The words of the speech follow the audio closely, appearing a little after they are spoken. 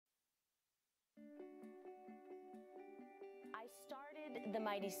the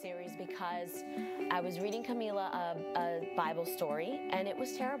Mighty series because I was reading Camila a Bible story, and it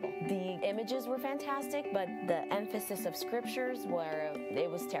was terrible. The images were fantastic, but the emphasis of scriptures it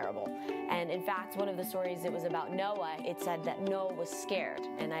was terrible. And in fact, one of the stories, it was about Noah. It said that Noah was scared,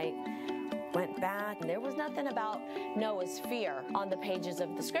 and I went back, and there was nothing about Noah's fear on the pages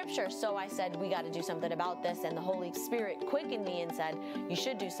of the scripture. So I said, we got to do something about this, and the Holy Spirit quickened me and said, you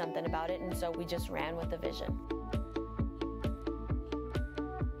should do something about it. And so we just ran with the vision.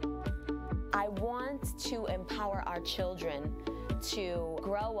 I want to empower our children to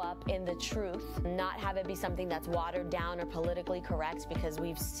grow up in the truth, not have it be something that's watered down or politically correct, because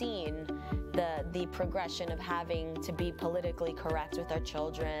we've seen the progression of having to be politically correct with our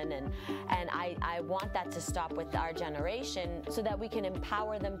children, and I want that to stop with our generation so that we can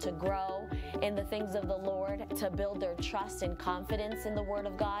empower them to grow in the things of the Lord, to build their trust and confidence in the Word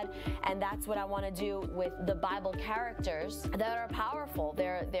of God. And that's what I want to do with the Bible characters that are powerful.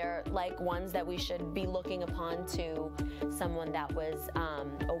 They're like ones that we should be looking upon to someone that was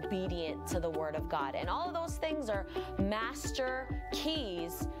obedient to the Word of God. And all of those things are master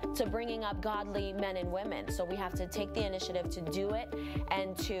keys to bringing up godly men and women. So we have to take the initiative to do it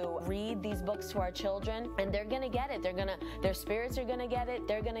and to read these books to our children, and they're going to get it. Their spirits are going to get it.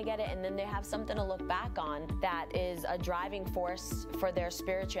 They're going to get it. And then they have something to look back on that is a driving force for their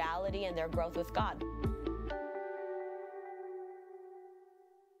spirituality and their growth with God.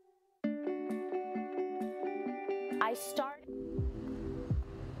 I started.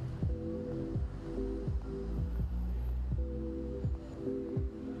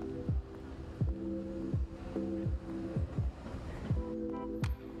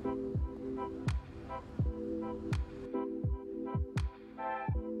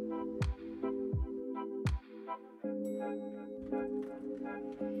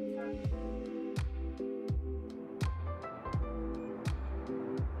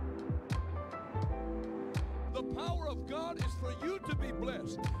 The power of God is for you to be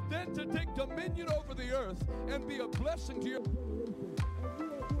blessed, then to take dominion over the earth and be a blessing to your...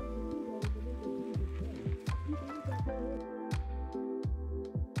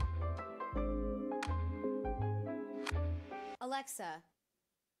 Alexa,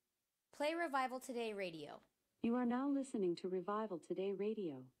 play Revival Today Radio. You are now listening to Revival Today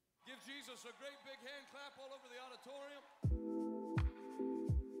Radio. Give Jesus a great big hand clap all over the auditorium.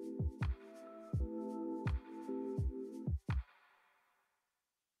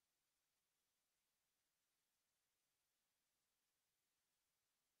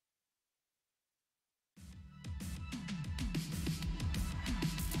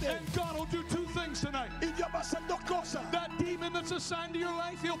 And God will do two things tonight. Y Dios va a hacer dos cosas. That demon that's assigned to your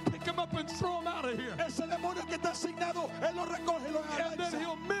life, He'll pick him up and throw him out of here. Ese demonio que está asignado, Él lo recoge y lo And then arranca.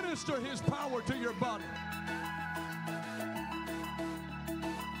 He'll minister His power to your body.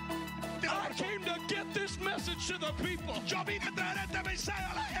 I came to get this message to the people. Yo vine a traer este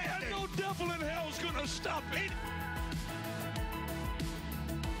mensaje a la And gente. no devil in hell is going to stop it.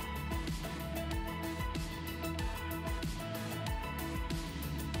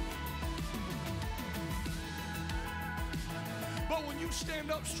 But when you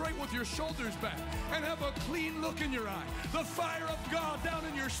stand up straight with your shoulders back and have a clean look in your eye, the fire of God down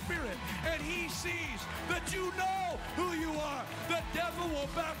in your spirit, and He sees that you know who you are, the devil will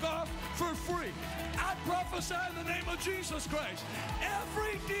back off for free. I prophesy in the name of Jesus Christ,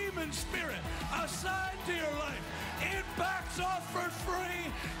 every demon spirit assigned to your life, it backs off for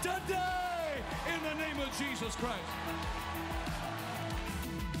free today in the name of Jesus Christ.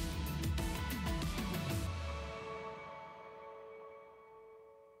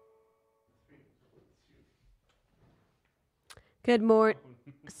 Good morning.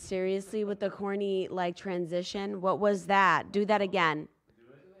 Seriously, with the corny transition, what was that? Do that again.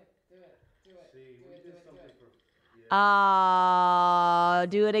 Oh,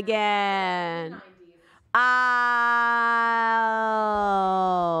 do it again. Oh,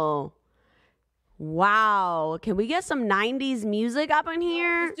 wow. Can we get some 90s music up in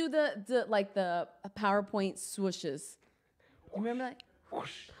here? Let's do the PowerPoint swooshes. You remember that?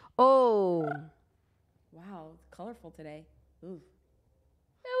 Oh, Wow, colorful today. Ooh.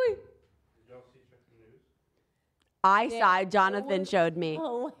 I saw it. Jonathan showed me.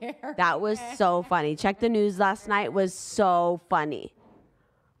 Hilarious. That was so funny. Check the news last night. Was so funny.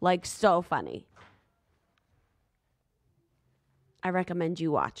 Like, so funny. I recommend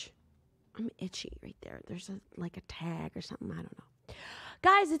you watch. I'm itchy right there. There's a tag or something. I don't know.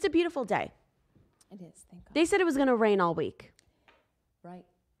 Guys, it's a beautiful day. It is, thank God. They said it was going to rain all week. Right.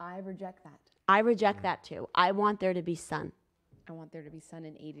 I reject that. I reject that too. I want there to be sun. I want there to be sun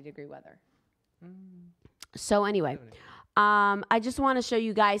and 80-degree weather. So anyway, I just want to show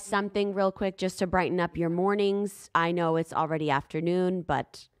you guys something real quick just to brighten up your mornings. I know it's already afternoon,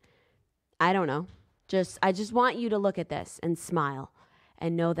 but I don't know. I just want you to look at this and smile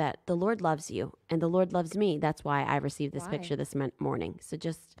and know that the Lord loves you and the Lord loves me. That's why I received this picture this morning. So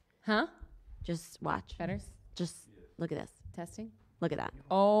just watch. Better? Just look at this. Testing? Look at that.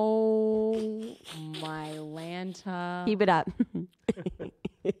 Oh, my Lanta. Keep it up.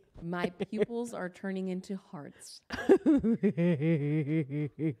 My pupils are turning into hearts.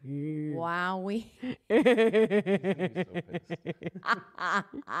 Wowee.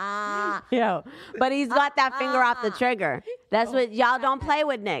 Yo, but he's got that finger off the trigger. That's what y'all don't play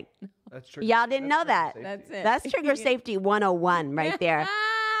with, Nick. That's true. Y'all didn't know that. That's it. That's trigger safety 101 right there.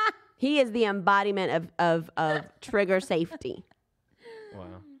 He is the embodiment of trigger safety. Wow.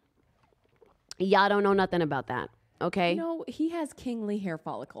 Y'all don't know nothing about that. Okay. You know, he has kingly hair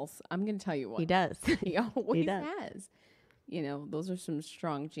follicles. I'm going to tell you what. He does. He always does. has. You know, those are some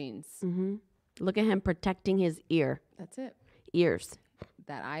strong genes. Mm-hmm. Look at him protecting his That's it. ears.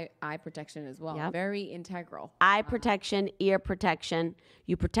 That eye protection as well. Yep. Very integral. Eye protection, ear protection.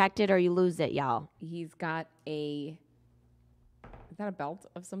 You protect it or you lose it, y'all. He's got is that a belt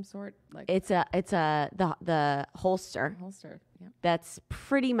of some sort? Like It's the holster. holster. Yeah. That's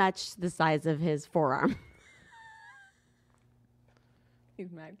pretty much the size of his forearm.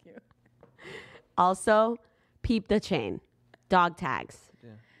 He's mad cute. Also, peep the chain. Dog tags.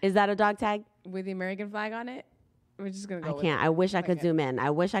 Yeah. Is that a dog tag? With the American flag on it? We're just going to I go with can't. it. I wish I could Okay.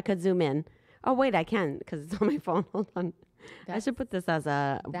 zoom in. Oh, wait, I can because it's on my phone. Hold on. I should put this as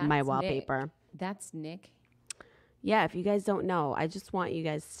my That's wallpaper. Nick. That's Nick. Yeah, if you guys don't know, I just want you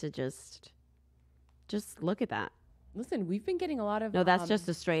guys to just look at that. Listen, we've been getting a lot of No, that's just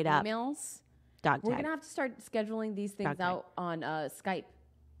a straight up emails. dog We're tag. going to have to start scheduling these things Dog tag. out on Skype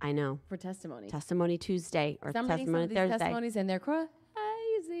I know. for testimony. Testimony Tuesday or I'm reading some Testimony of these Thursday. testimonies and they're crazy.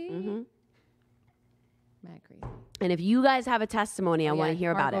 Mhm. Mad crazy. And if you guys have a testimony, I want to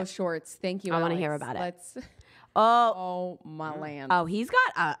hear about Cargo it. shorts. Thank you. I wanna Alex. hear about it. Let's. Oh, Oh my land. oh, he's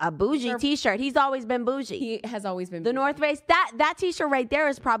got a bougie T-shirt. He's always been bougie. He has always been The North Face. That T-shirt right there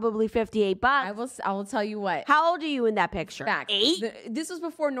is probably $58. I will tell you what. How old are you in that picture? Fact. 8. This was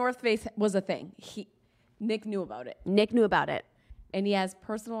before North Face was a thing. Nick knew about it, Nick knew about it. and he has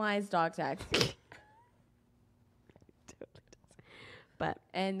personalized dog tags But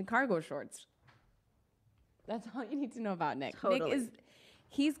and cargo shorts. That's all you need to know about Nick. Totally. Nick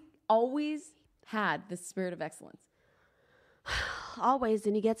he's always had the spirit of excellence. always,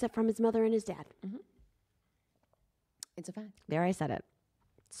 and he gets it from his mother and his dad. It's a fact. There, I said it.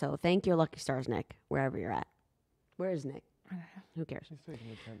 So thank your lucky stars, Nick, wherever you're at. Where is Nick? Who cares? He's taking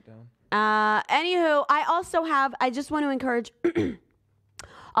the tent down. Anywho, I just want to encourage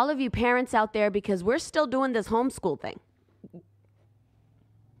all of you parents out there because we're still doing this homeschool thing.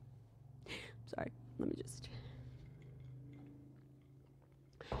 Sorry, let me just.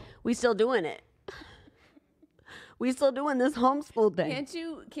 We still doing it. We still doing this homeschool thing.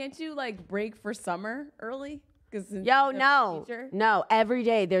 Can't you like break for summer early? No. Every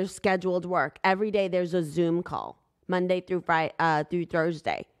day there's scheduled work. Every day there's a Zoom call, Monday through Friday, through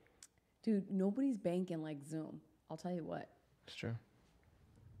Thursday. Dude, nobody's banking like Zoom. I'll tell you what. It's true.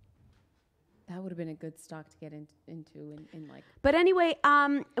 That would have been a good stock to get into in like. But anyway,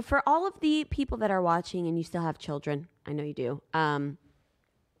 for all of the people that are watching and you still have children, I know you do.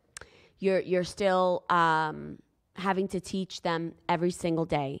 You're still having to teach them every single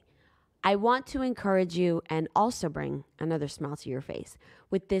day. I want to encourage you and also bring another smile to your face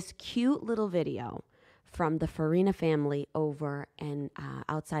with this cute little video from the Farina family over and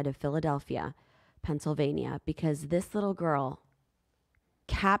outside of Philadelphia, Pennsylvania, because this little girl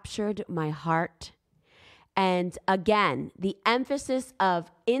captured my heart. And again, the emphasis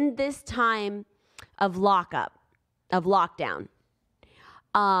of in this time of lockdown,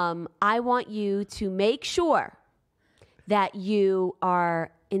 I want you to make sure that you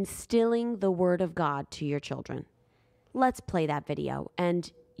are instilling the word of God to your children. Let's play that video,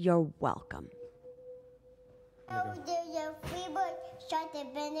 and you're welcome. Oh, there's a free bird, shot the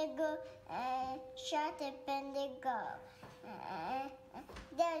vinegar, shot the vinegar.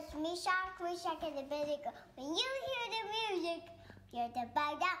 There's me, shock in the vinegar. When you hear the music, you have to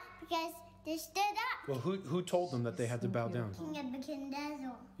bow down because they stood up. Well, who told them that they had to bow down? King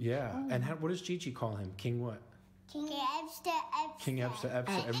Nebuchadnezzar. Yeah, and what does Gigi call him? King what? King Ebster. King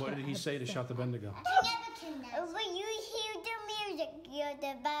Ebster. And what did he say to shut the Bendigo? King Nebuchadnezzar. When you hear the music, you have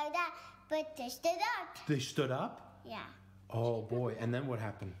to bow down, but they stood up. They stood up? Yeah. Oh boy, and then what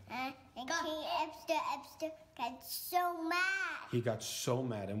happened? And King Ebster got so mad. He got so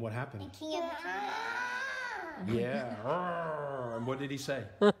mad, and what happened? King Yeah. And what did he say?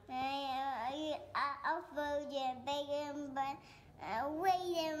 I'll throw you a bacon, but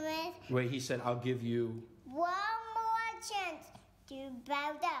wait a minute. Wait, he said, I'll give you. One more chance to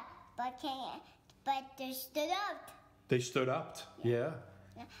bow down, but they stood up. They stood up. Yeah.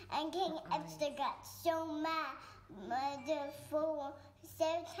 And King Esther got so mad. The phone,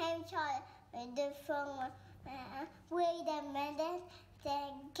 7 times harder. The phone, wait a minute. The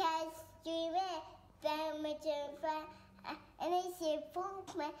cat screaming, damage and fire. And I said,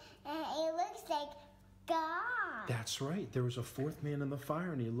 "Fourth man," and it looks like God. That's right. There was a fourth man in the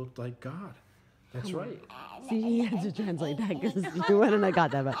fire, and he looked like God. That's right. See, he had to translate that because you wouldn't have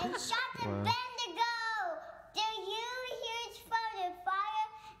got that. But And shot the Bendigo. The huge from the fire,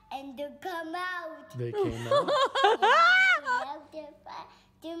 and they come out. They came out.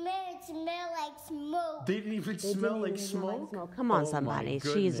 The man smell like smoke. They didn't even smell like smoke. come on, Oh, my somebody.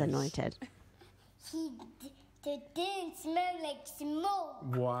 She's goodness. anointed. They didn't smell like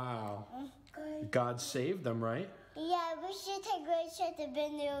smoke. Wow. God saved them, right? Yeah, we should take a shot of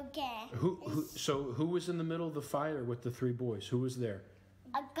Bendigo again. Who was in the middle of the fire with the 3 boys? Who was there?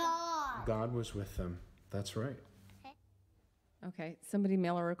 A God. God was with them. That's right. Okay, somebody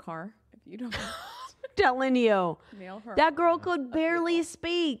mail her a car. If you don't Telling you, mail her. that girl could barely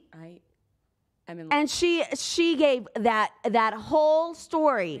speak, I am in and she gave that whole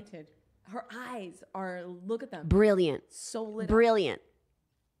story. love. Her eyes are, look at them. Brilliant. So lit up. Brilliant.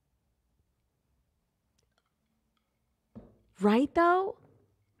 Right, though?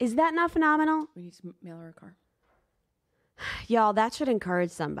 Is that not phenomenal? We need to mail her a car. Y'all, that should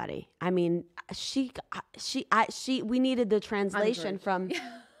encourage somebody. I mean, we needed the translation from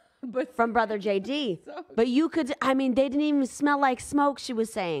Brother JD. But you could, I mean, they didn't even smell like smoke, she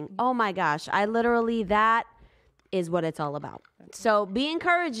was saying. Oh my gosh. That is what it's all about. So be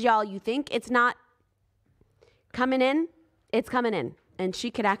encouraged, y'all. You think it's not coming in? It's coming in. And she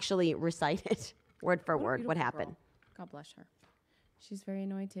could actually recite it word for word what happened. Girl. God bless her. She's very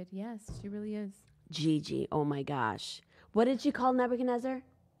anointed. Yes, she really is. Gigi, oh my gosh. What did she call Nebuchadnezzar?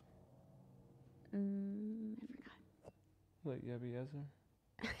 Like Yabiezer?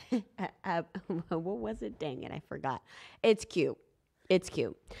 What was it? Dang it, I forgot. It's cute. It's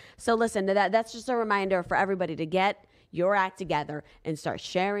cute. So listen to that. That's just a reminder for everybody to get your act together and start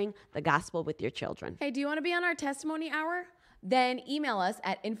sharing the gospel with your children. Hey, do you want to be on our testimony hour? Then email us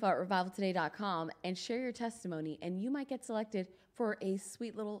at info@revivaltoday.com and share your testimony, and you might get selected for a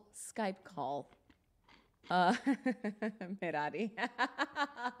sweet little Skype call. Mirari.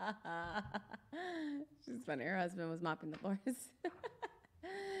 She's funny. Her husband was mopping the floors.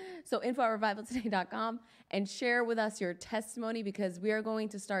 So info@revivaltoday.com and share with us your testimony, because we are going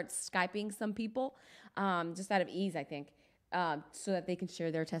to start Skyping some people just out of ease, I think, so that they can share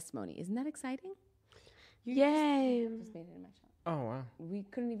their testimony. Isn't that exciting? Yay. Just made it in my shop. Oh, wow. We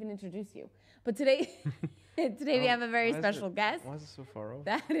couldn't even introduce you. But today we have a very special guest. Why is it so far over?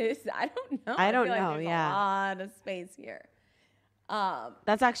 That is, I don't know. I don't feel like know, there's yeah. a lot of space here.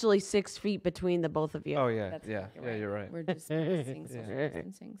 That's actually 6 feet between the both of you. Oh, yeah. That's Yeah. exactly Yeah, right. you're right. We're just distancing, social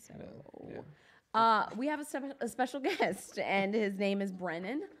distancing. So, we have a special guest, and his name is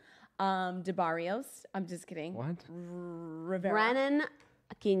Brennan DeBarrios. I'm just kidding. What? Rivera. Brennan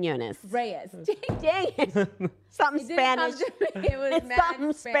Quinones. Reyes. Dang it. Something It didn't come Spanish. to me. It was It's mad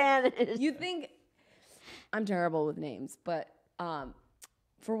something Spanish. You think I'm terrible with names, but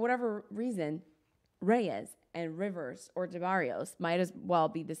for whatever reason, Reyes and Rivers or DeBarrios might as well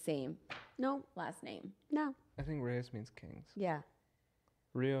be the same No, last name. no. I think Reyes means kings. Yeah.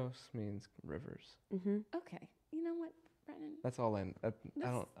 Rios means rivers. Okay. You know what, Brennan? That's all I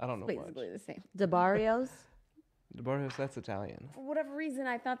don't know Basically much. the same. DeBarrios. De Barrios, that's Italian. For whatever reason,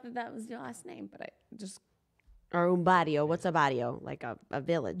 I thought that was your last name, but I just Or un barrio. What's a barrio? Like a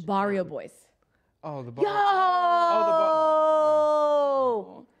village. Barrio Boys. Oh, the Yo!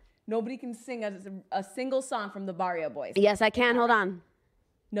 Oh, nobody can sing a single song from the Barrio Boys. Yes, I can. Hold on.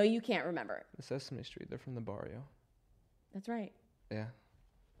 No, you can't remember it. the Sesame Street. They're from the barrio. That's right. Yeah.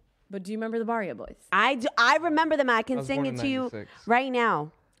 But do you remember the Barrio Boys? I remember them. I can was sing born it in to you 96. right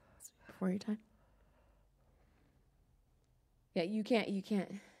now. Before your time. Yeah, you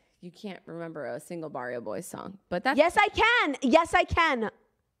can't remember a single Barrio Boys song. But that's Yes, I can. Yes, I can.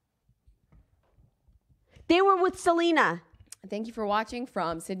 They were with Selena. Thank you for watching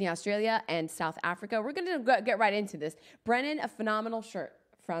from Sydney, Australia, and South Africa. We're going to get right into this. Brennan, a phenomenal shirt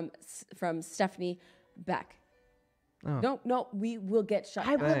from Stephanie Beck. Oh. No, we will get shut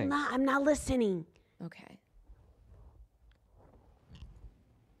I down. will not. I'm not listening. Okay.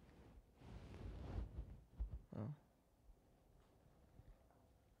 Oh. Are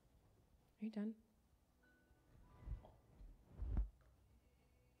you done?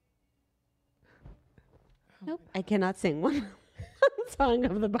 Nope, I cannot sing one song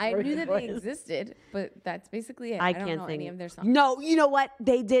of the I Barrio knew that Boys. they existed, but that's basically it. I don't can't know sing any of their songs. No, you know what?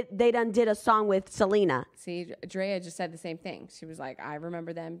 They done did a song with Selena. See, Drea just said the same thing. She was like, I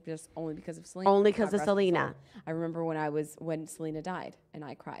remember them just only because of Selena. Only 'cause God of rest her Selena. soul. I remember when Selena died and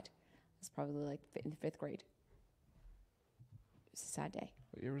I cried. It was probably like in the 5th grade. It was a sad day.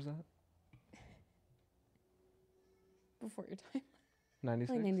 What year was that? Before your time.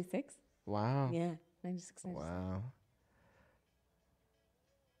 96? Like 96? Wow. Yeah, 96, 97. Wow.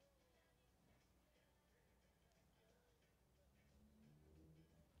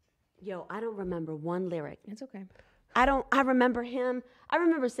 Yo, I don't remember one lyric. It's okay. I remember him. I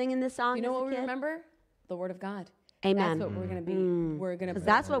remember singing this song. You know as a what we kid. remember? The Word of God. Amen. That's what we're going to be. We're going to. Because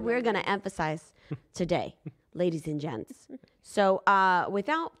that's what we're going to emphasize today, ladies and gents. So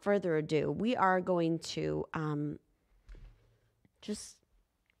without further ado, we are going to just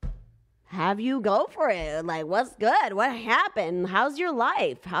have you go for it. Like, what's good? What happened? How's your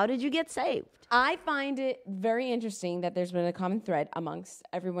life? How did you get saved? I find it very interesting that there's been a common thread amongst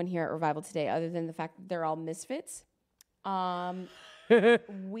everyone here at Revival today, other than the fact that they're all misfits.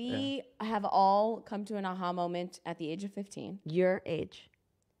 We have all come to an aha moment at the age of 15. Your age.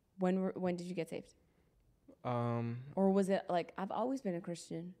 When did you get saved? Or was it like, I've always been a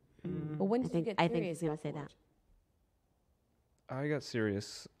Christian? But when did you get serious? I think he's going to say that. I got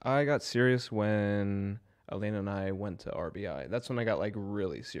serious. I got serious when Elena and I went to RBI. That's when I got like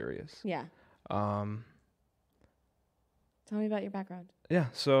really serious. Yeah. Tell me about your background. Yeah,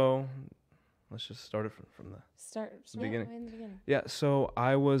 so let's just start it from the beginning. In the beginning. Yeah, so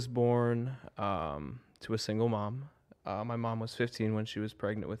I was born to a single mom. My mom was 15 when she was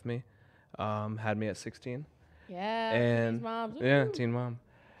pregnant with me. Had me at 16. Yeah, and moms. Yeah, teen mom.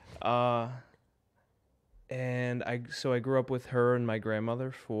 And I grew up with her and my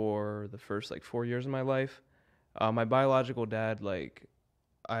grandmother for the first like 4 years of my life. My biological dad,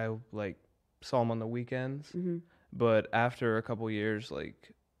 I saw him on the weekends, but after a couple years,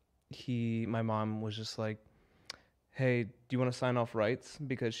 my mom was just like, "Hey, do you want to sign off rights?"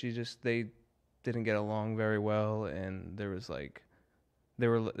 Because they didn't get along very well, and there was a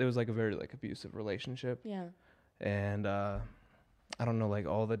very abusive relationship. Yeah. And I don't know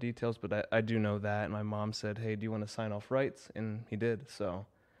all the details, but I do know that. And my mom said, "Hey, do you want to sign off rights?" And he did. So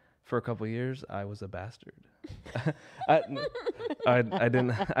for a couple of years, I was a bastard. I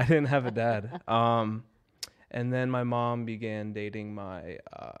didn't have a dad. And then my mom began dating my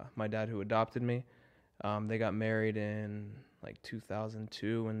dad who adopted me. They got married in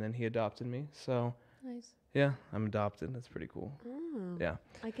 2002, and then he adopted me. So Nice. yeah, I'm adopted. That's pretty cool. Oh, Yeah.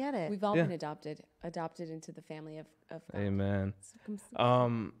 I get it. We've all been adopted into the family of God. Amen.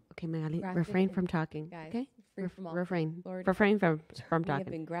 Okay, Magali, Grafted refrain in. from talking. Guys, Okay? free from all. Refrain. Lord, Refrain from we have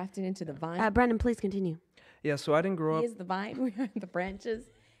talking. been grafted into the vine. Brendan, please continue. Yeah, so I didn't grow He up. is the vine. We are the branches.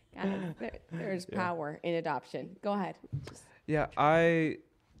 Guys, there's power in adoption. Go ahead. Yeah, I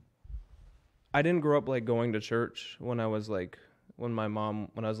didn't grow up going to church when I was when I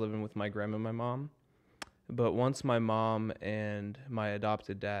was living with my grandma and my mom. But once my mom and my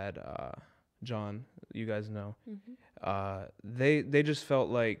adopted dad, John, you guys know, they just felt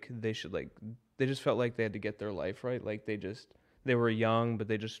like they should they just felt like they had to get their life right. They were young, but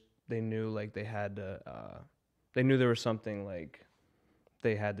they knew they had to they knew there was something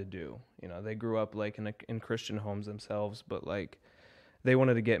they had to do. You know, they grew up in Christian homes themselves, but they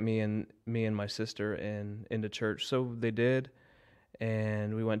wanted to get me and my sister into church, so they did.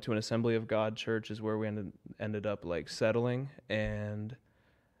 And we went to an Assembly of God church is where we ended up settling. And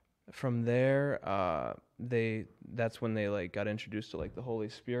from there, that's when they got introduced to the Holy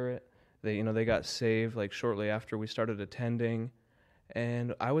Spirit. They got saved shortly after we started attending.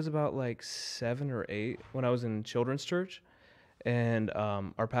 And I was about 7 or 8 when I was in children's church. And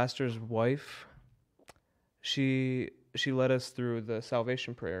our pastor's wife, she led us through the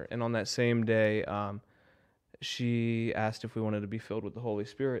salvation prayer. And on that same day, she asked if we wanted to be filled with the Holy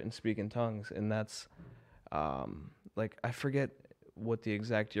Spirit and speak in tongues. And that's I forget what the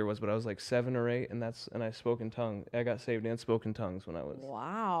exact year was, but I was 7 or 8, and I spoke in tongues. I got saved and spoke in tongues when I was.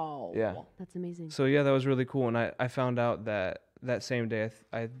 Wow. Yeah. That's amazing. So yeah, that was really cool. And I found out that same day,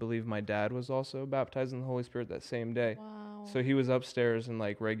 I believe my dad was also baptized in the Holy Spirit that same day. Wow. So he was upstairs in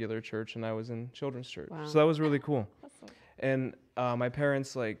regular church, and I was in children's church. Wow. So that was really cool. Awesome. And my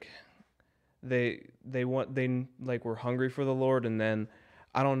parents they were hungry for the Lord, and then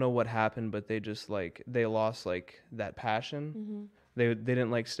I don't know what happened, but they just they lost that passion. Mm-hmm. They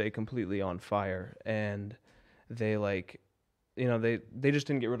didn't stay completely on fire, and they they just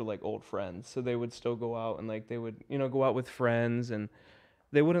didn't get rid of old friends. So they would still go out and they would go out with friends, and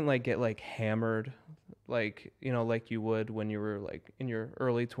they wouldn't get hammered like, you know, like you would when you were like in your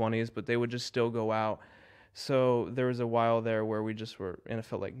early 20s, but they would just still go out. So there was a while there where we just were, and it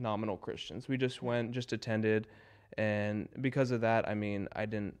felt like nominal Christians. We just went, just attended, and because of that, I mean,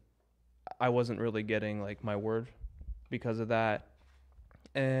 I wasn't really getting like my word because of that.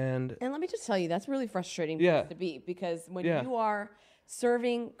 And let me just tell you, that's really frustrating Yeah. to be, because when Yeah. you are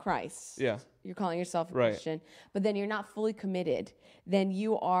serving Christ, Yeah. you're calling yourself a Right. Christian, but then you're not fully committed, then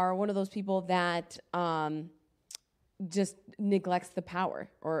you are one of those people that just neglects the power,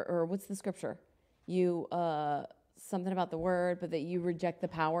 or what's the scripture? You, something about the word, but that you reject the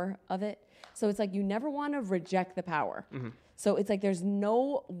power of it. So it's like you never want to reject the power. So it's like there's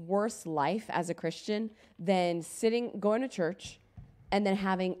no worse life as a Christian than going to church, and then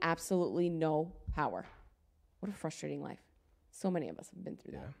having absolutely no power. What a frustrating life. So many of us have been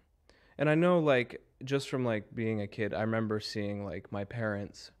through that. And I know, like, just from like being a kid, I remember seeing like my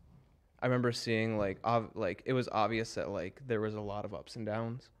parents. I remember seeing like it was obvious that like there was a lot of ups and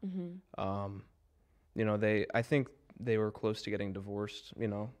downs. You know, I think they were close to getting divorced, you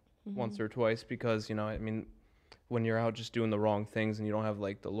know, once or twice, because, you know, I mean, when you're out just doing the wrong things and you don't have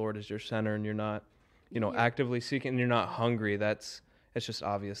like the Lord as your center, and you're not, you know, actively seeking, and you're not hungry, it's just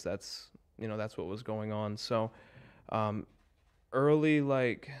obvious that's what was going on. So early,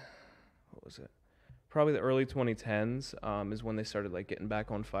 like, what was it? Probably the early 2010s is when they started like getting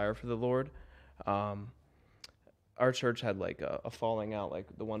back on fire for the Lord. Our church had like a falling out. Like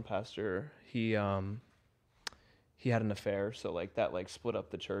the one pastor, he had an affair, so like that like split up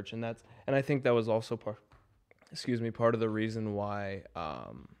the church, and I think that was also part of the reason why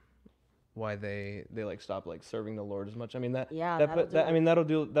they like stopped like serving the Lord as much. I mean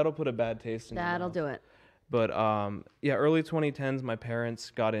that'll put a bad taste in your mouth. That'll do it. But early 2010s, my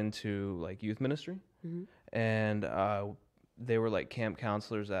parents got into like youth ministry, and they were like camp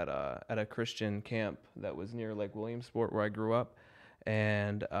counselors at a Christian camp that was near like Williamsport, where I grew up,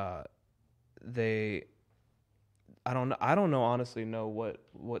 and I don't honestly know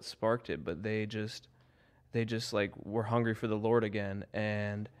what sparked it, but they just like were hungry for the Lord again,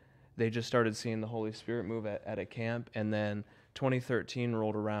 and they just started seeing the Holy Spirit move at a camp. And then 2013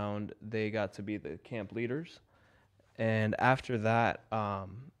 rolled around, they got to be the camp leaders, and after that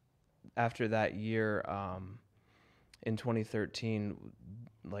year, in 2013,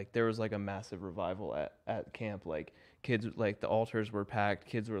 like there was like a massive revival at camp. Like kids, like the altars were packed,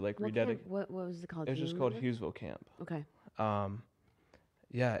 kids were like rededicated. What was it called? It was just called Hughesville Camp. Okay. And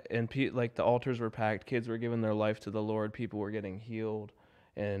like the altars were packed, kids were giving their life to the Lord, people were getting healed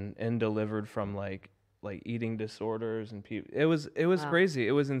and delivered from like eating disorders, and people. It was wow. Crazy.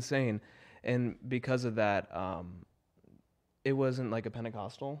 It was insane, and because of that, it wasn't like a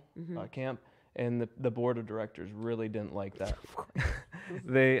Pentecostal camp, and the board of directors really didn't like that. Of course.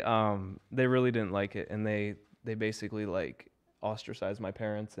 They really didn't like it, and they basically like ostracized my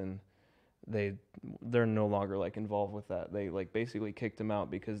parents, and they're no longer like involved with that. They like basically kicked them out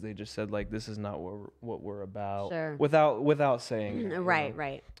because they just said like, this is not what we're about. Sure. Without saying it,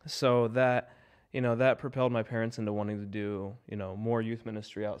 right. So that that propelled my parents into wanting to do more youth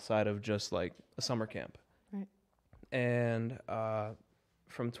ministry outside of just like a summer camp. Right. And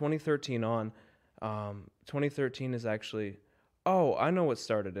from 2013 on, 2013 is actually, I know what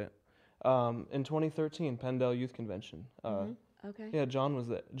started it. In 2013, Pendel Youth Convention. Okay. Yeah, John was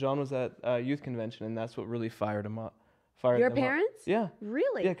at youth convention, and that's what really fired him up. Your parents? Yeah.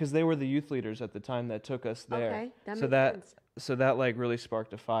 Really? Yeah, because they were the youth leaders at the time that took us there. Okay, that so makes that sense. so that like really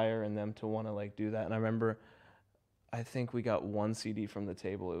sparked a fire in them to want to like do that. And I remember, I think we got one CD from the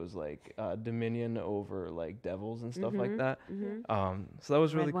table. It was like Dominion over like Devils and stuff like that. So that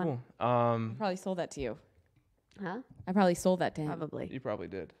was really cool. I probably sold that to you. Huh? I probably sold that to him. Probably. You probably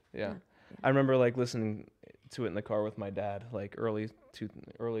did. Yeah. I remember like listening to it in the car with my dad, like early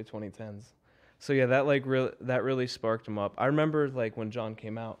 2010s. So yeah, that like really sparked him up. I remember like when John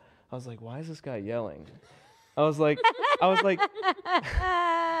came out, I was like, why is this guy yelling? I was like,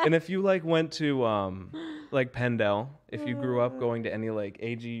 and if you like went to like Pendel, if you grew up going to any like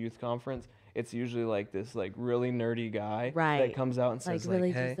AG youth conference, it's usually like this like really nerdy guy that comes out and says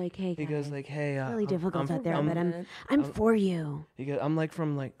really like, hey, just like, hey, he goes guys, like, hey, it's really difficult out there, but I'm for you. He goes, I'm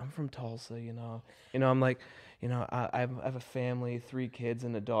from Tulsa, I'm like, I have a family, 3 kids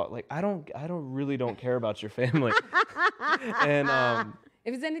and a dog. Like I don't really care about your family. And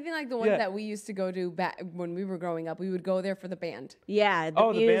If it's anything like the ones that we used to go to back when we were growing up, we would go there for the band. Yeah.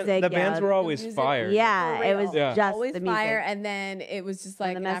 The bands were always fire. Yeah, it was just always the music. fire, and then it was just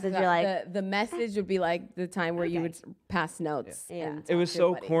like the message. after You're that, like, the message would be like the time where you would pass notes. Yeah. And It was talk to your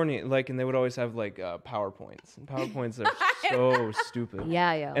so buddy. corny, like, and they would always have like PowerPoints, and PowerPoints are so stupid.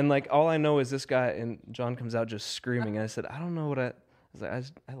 Yeah. And like, all I know is this guy, and John comes out just screaming, and I said, I don't know what I was like.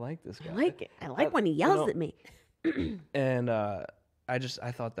 I like this guy. I like it. I like when he yells at me. And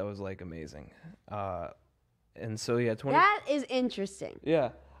I thought that was like amazing. And so yeah, That is interesting. Yeah.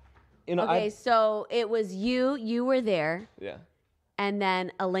 You know, Okay, so it was you were there, yeah. and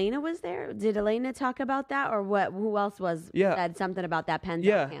then Elena was there. Did Elena talk about that, or what? Who else said something about that Penn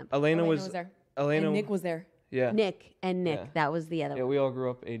camp? Elena was there. Elena And Nick was there. Yeah. Nick, Yeah. that was the other Yeah, one. we all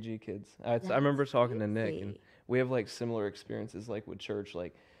grew up AG kids. I remember talking to Nick, and crazy. we have like similar experiences like with church.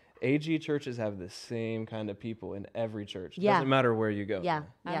 Like AG churches have the same kind of people in every church. Yeah. Doesn't matter where you go. Yeah.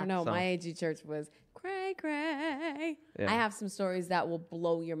 I don't know. So- My AG church was cray cray. Yeah. I have some stories that will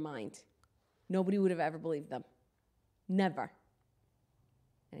blow your mind. Nobody would have ever believed them. Never.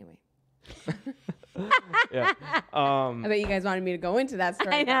 Anyway, Yeah. I bet you guys wanted me to go into that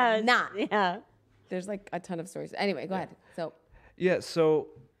story. I but know. I'm not. Yeah. There's like a ton of stories. Anyway, go ahead. So Yeah, so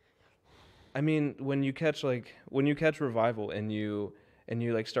I mean, when you catch revival and you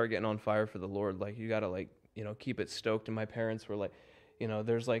like start getting on fire for the Lord, like you got to like, you know, keep it stoked. And my parents were like, you know,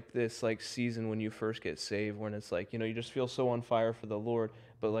 there's like this like season when you first get saved when it's like, you know, you just feel so on fire for the Lord,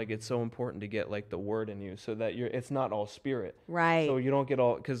 but like it's so important to get like the word in you so that it's not all spirit. Right. So you don't get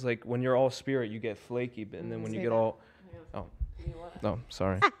all, cuz like when you're all spirit, you get flaky, and then when you get all Oh,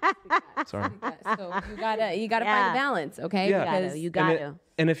 sorry. Sorry. so you gotta find Yeah. a balance, okay? Yeah. Because You got to.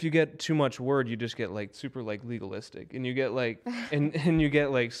 And if you get too much word, you just get like super like legalistic, and you get like and you get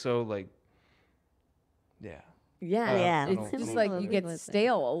like so like yeah. Yeah. it's I just don't- like you get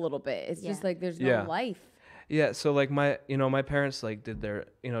stale a little bit. It's just Yeah. like there's no Yeah. life. Yeah, so like my parents like did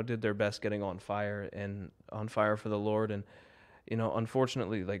their best getting on fire for the Lord, and you know,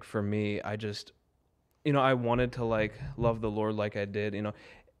 unfortunately, like for me, I just, you know, I wanted to like love the Lord like I did, you know,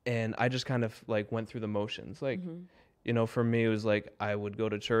 and I just kind of like went through the motions. Like, you know, for me it was like I would go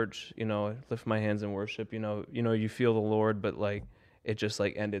to church, you know, lift my hands in worship, you know, you feel the Lord, but like it just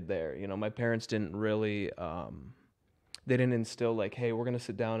like ended there. You know, my parents didn't really they didn't instill like, hey, we're going to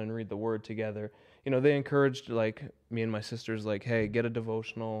sit down and read the word together. You know, they encouraged like me and my sisters like, hey, get a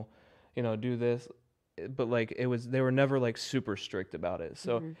devotional, you know, do this. But like they were never like super strict about it.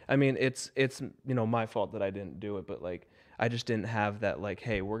 So I mean, it's you know, my fault that I didn't do it, but like I just didn't have that like,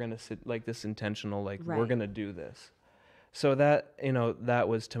 hey, we're going to sit like this intentional, like we're Right. going to do this. So that, you know, that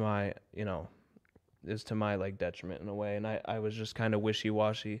was to my, you know, is to my like detriment in a way. And I was just kind of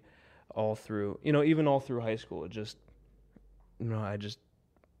wishy-washy all through, you know, even all through high school. It just, you know, I just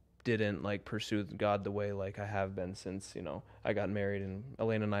didn't like pursue God the way like I have been since, you know, I got married, and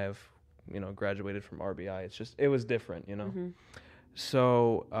Elena and I have, you know, graduated from RBI. It's just, it was different, you know?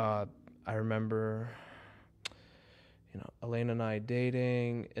 So, I remember, you know, Elena and I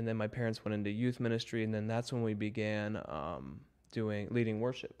dating, and then my parents went into youth ministry, and then that's when we began, leading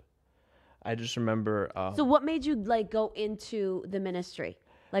worship. I just remember, So what made you like go into the ministry?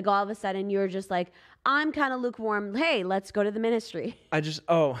 Like all of a sudden you're just like, I'm kind of lukewarm. Hey, let's go to the ministry.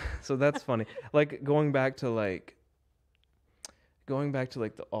 so that's funny. Like going back to like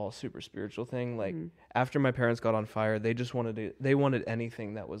the all super spiritual thing, like after my parents got on fire, they wanted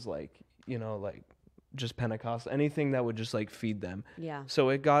anything that was like, you know, like just Pentecostal, anything that would just like feed them. Yeah. So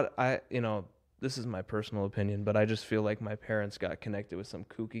you know, this is my personal opinion, but I just feel like my parents got connected with some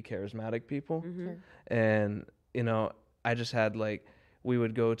kooky charismatic people. And, you know, I just had like, we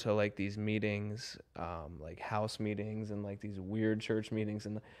would go to like these meetings, like house meetings and like these weird church meetings.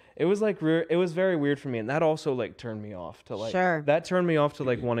 And it was like, it was very weird for me. And that also like turned me off to like, that turned me off to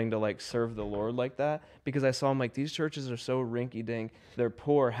like wanting to like serve the Lord like that, because I saw them like, these churches are so rinky dink. They're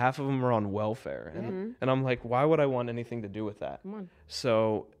poor. Half of them are on welfare. And I'm like, why would I want anything to do with that? Come on.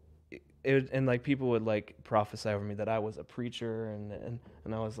 So and like people would like prophesy over me that I was a preacher, and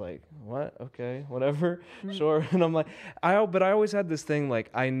I was like, what? Okay, whatever, sure. And I'm like, but I always had this thing,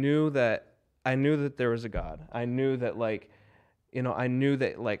 like I knew that there was a God. I knew that like, you know, I knew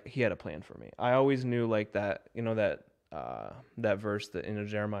that like He had a plan for me. I always knew like that, you know, that verse that in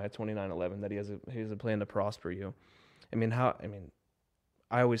Jeremiah 29:11 that He has a plan to prosper you.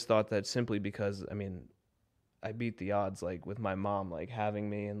 I always thought that simply because I beat the odds like with my mom like having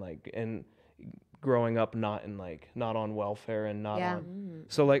me and growing up not on welfare and not on.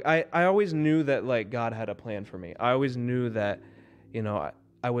 So like I always knew that like God had a plan for me. I always knew that, you know,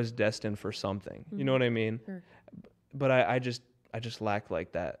 I was destined for something. You know what I mean? Sure. But I just lacked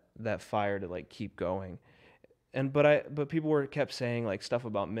like that fire to like keep going. But people kept saying like stuff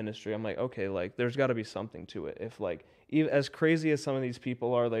about ministry. I'm like, okay, like there's got to be something to it. If like even as crazy as some of these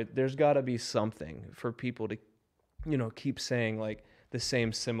people are, like there's got to be something for people to, keep saying like the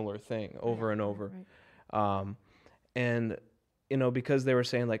same similar thing over and over. Right. And because they were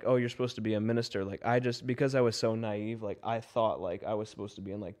saying like, oh, you're supposed to be a minister. Like because I was so naive, like I thought like I was supposed to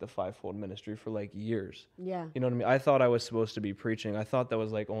be in like the fivefold ministry for like years. Yeah. You know what I mean? I thought I was supposed to be preaching. I thought that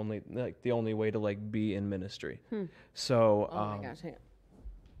was like the only way to like be in ministry. So, oh my gosh, hang on.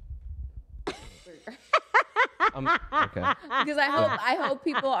 Okay. Because I hope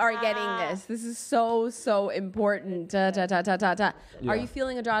people are getting this. This is so important. Yeah. Are you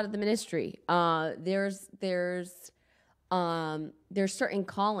feeling a draw to the ministry? There's certain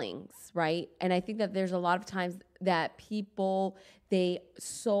callings, right? And I think that there's a lot of times that people, they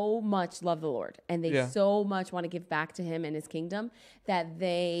so much love the Lord and they so much want to give back to him and his kingdom that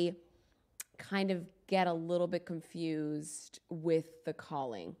they kind of get a little bit confused with the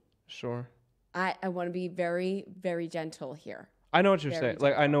calling. Sure. I want to be very, very gentle here. I know what you're saying.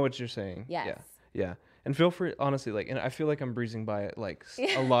 Very Like, I know what you're saying. Yes. Yeah. And feel free, honestly, like, and I feel like I'm breezing by it, like,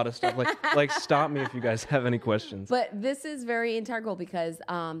 a lot of stuff. Like, stop me if you guys have any questions. But this is very integral because,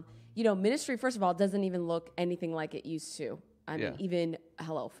 ministry, first of all, doesn't even look anything like it used to. I mean, even,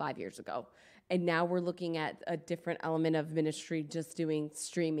 5 years ago. And now we're looking at a different element of ministry, just doing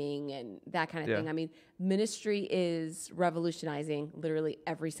streaming and that kind of thing. I mean, ministry is revolutionizing literally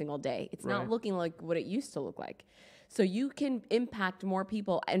every single day. It's not looking like what it used to look like. So you can impact more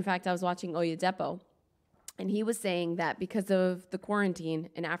people. In fact, I was watching Oyedepo, and he was saying that because of the quarantine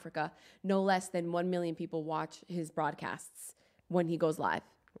in Africa, no less than 1 million people watch his broadcasts when he goes live.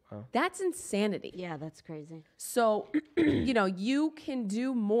 Wow. That's insanity. Yeah, that's crazy. So, you can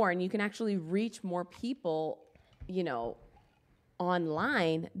do more and you can actually reach more people,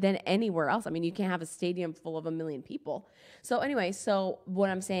 online than anywhere else. I mean, you can't have a stadium full of 1 million people. So anyway, what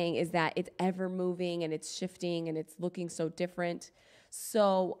I'm saying is that it's ever moving and it's shifting and it's looking so different.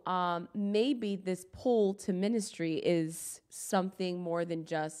 So maybe this pull to ministry is something more than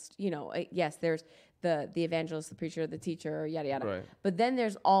just, yes, there's the evangelist, the preacher, the teacher, yada, yada. Right. But then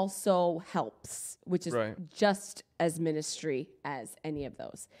there's also helps, which is just as ministry as any of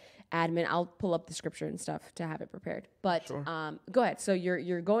those. Admin, I'll pull up the scripture and stuff to have it prepared. But go ahead. So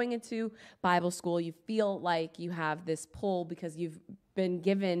you're going into Bible school. You feel like you have this pull because you've been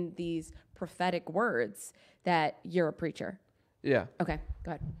given these prophetic words that you're a preacher. Yeah. Okay,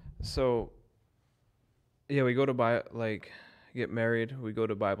 go ahead. So, we go to get married. We go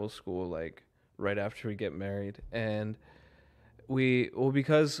to Bible school, like, right after we get married. And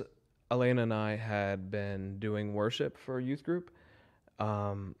because Elena and I had been doing worship for a youth group,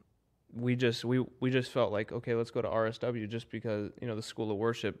 we just felt like, okay, let's go to RSW just because, the school of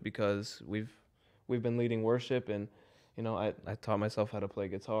worship, because we've been leading worship and, I taught myself how to play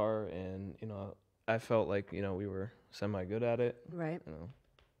guitar and, I felt like, we were semi good at it. Right.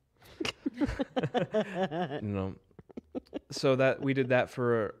 So that we did that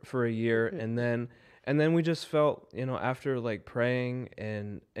for a year, and then we just felt, after like praying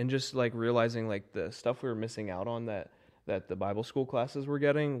and just like realizing like the stuff we were missing out on that the Bible school classes were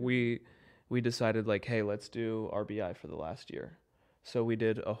getting, we decided like, hey, let's do RBI for the last year. So we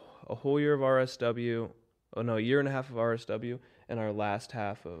did a whole year of RSW, a year and a half of RSW, and our last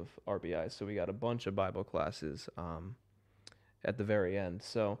half of RBI. So we got a bunch of Bible classes at the very end.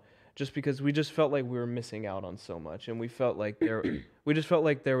 So just because we just felt like we were missing out on so much, and we felt like there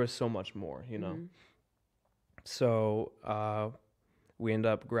was so much more, Mm-hmm. So we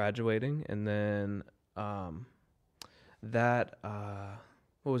ended up graduating, and then that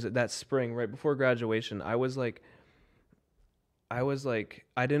spring, right before graduation, I was like, I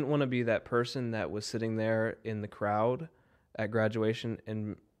didn't want to be that person that was sitting there in the crowd at graduation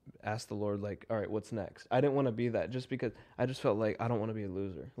and ask the Lord, like, all right, what's next? I didn't want to be that, just because I just felt like I don't want to be a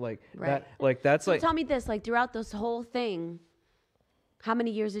loser. That's so tell me this, like, throughout this whole thing, how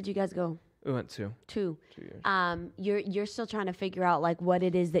many years did you guys go? We went 2. 2 years. You're still trying to figure out like what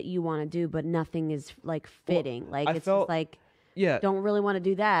it is that you want to do, but nothing is like fitting. Well, like, it's just like, don't really want to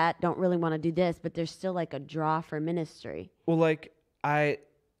do that, don't really want to do this, but there's still like a draw for ministry. Well, like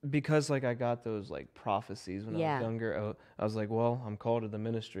because like I got those like prophecies when I was younger, I was like, well, I'm called to the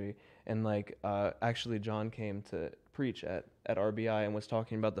ministry. And like actually John came to preach at RBI and was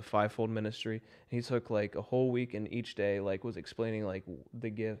talking about the fivefold ministry. He took like a whole week, and each day like was explaining like the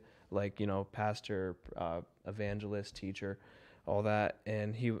gift, like, pastor, evangelist, teacher, all that.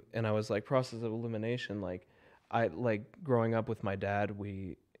 And I was like, process of elimination. Like I, like growing up with my dad,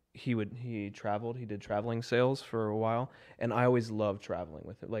 we he traveled. He did traveling sales for a while, and I always loved traveling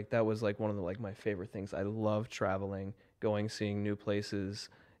with him. Like that was like one of the like my favorite things. I love traveling, going, seeing new places,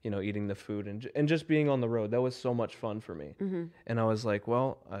 eating the food and just being on the road. That was so much fun for me. And I was like,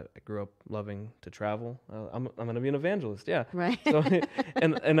 well, I grew up loving to travel. I'm going to be an evangelist. Yeah. Right. So,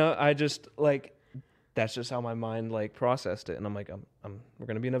 and I just like, that's just how my mind like processed it. And I'm like, we're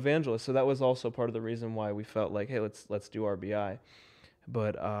going to be an evangelist. So that was also part of the reason why we felt like, hey, let's do RBI.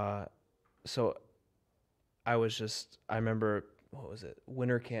 But, so I remember, what was it?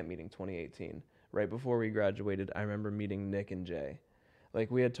 Winter camp meeting 2018. Right before we graduated, I remember meeting Nick and Jay. Like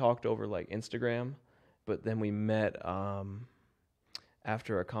we had talked over like Instagram, but then we met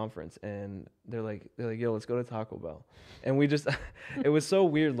after a conference, and they're like, yo, let's go to Taco Bell. And we just, it was so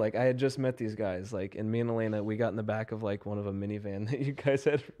weird. Like I had just met these guys, like, and me and Elena, we got in the back of like one of a minivan that you guys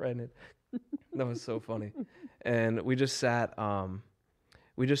had rented. That was so funny. And we just sat and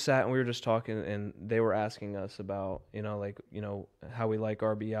we were just talking, and they were asking us about, how we like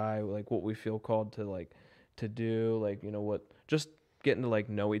RBI, like what we feel called to like, to do, like, what, just getting to like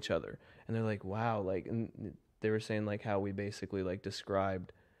know each other. And they're like, wow, like, and they were saying like how we basically like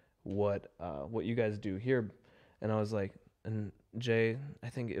described what you guys do here. And I was like, and Jay, I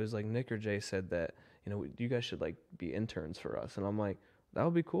think it was like Nick or Jay said that, you guys should like be interns for us. And I'm like, that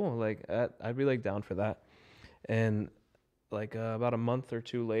would be cool. Like I'd be like down for that. And like about a month or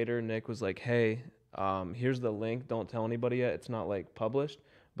two later, Nick was like, hey, here's the link. Don't tell anybody yet. It's not like published,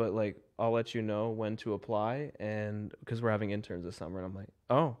 but like I'll let you know when to apply, and because we're having interns this summer. And I'm like,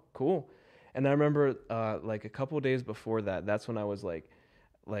 oh, cool. And I remember like a couple of days before that, that's when I was like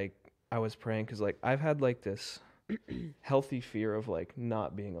I was praying, because like I've had like this healthy fear of like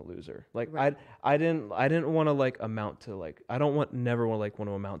not being a loser. Like right. I didn't want to like amount to like, I don't never want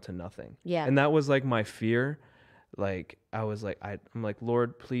to amount to nothing. Yeah. And that was like my fear. Like I was like, I'm like,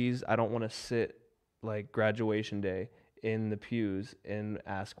 Lord, please, I don't want to sit like graduation day in the pews and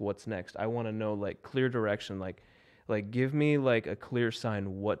ask what's next. I want to know like clear direction, like give me like a clear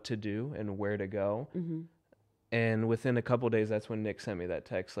sign what to do and where to go. Mm-hmm. And within a couple of days, that's when Nick sent me that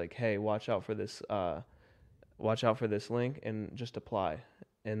text like, hey, watch out for this link and just apply.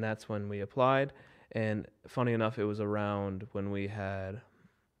 And that's when we applied. And funny enough, it was around when we had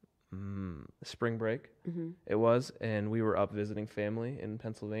spring break. Mm-hmm. It was, and we were up visiting family in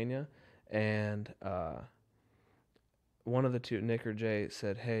Pennsylvania, and one of the two, Nick or Jay,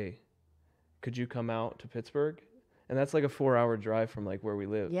 said, hey, could you come out to Pittsburgh? And that's like a 4-hour drive from like where we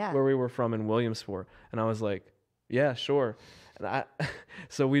live, where we were from in Williamsport. And I was like, yeah, sure. And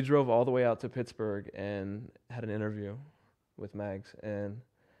so we drove all the way out to Pittsburgh and had an interview with Mags, and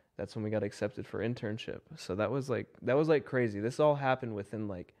that's when we got accepted for internship. So that was like crazy. This all happened within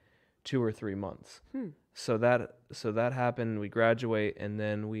like 2 or 3 months. So that happened. We graduate, and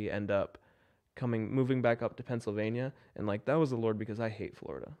then we end up moving back up to Pennsylvania, and like that was the Lord, because I hate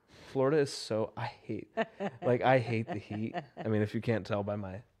Florida. Florida is I hate the heat. I mean, if you can't tell by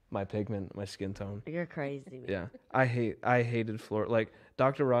my pigment, my skin tone. You're crazy, man. Yeah. I hated Florida. Like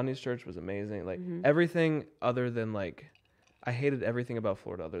Dr. Rodney's church was amazing. Like everything other than like, I hated everything about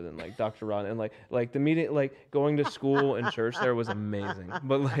Florida other than like Dr. Rodney, and like the meeting, like going to school and church there was amazing.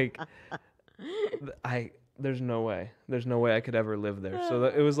 But like there's no way I could ever live there. So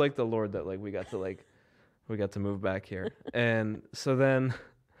it was like the Lord that like we got to move back here. And so then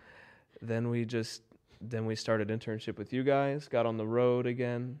we started internship with you guys, got on the road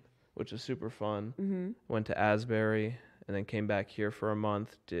again, which is super fun. Mm-hmm. Went to Asbury, and then came back here for a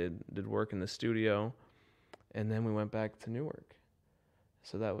month, did work in the studio, and then we went back to Newark.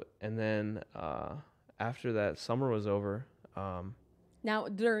 So and then after that, summer was over. Now,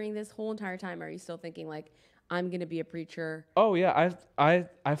 during this whole entire time, are you still thinking like, I'm going to be a preacher? Oh yeah.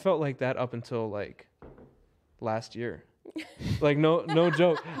 I felt like that up until like last year. Like no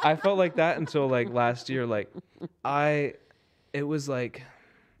joke. I felt like that until like last year. Like it was like,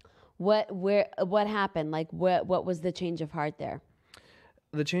 what happened? Like what was the change of heart there?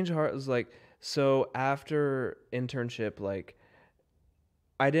 The change of heart was like, so after internship, like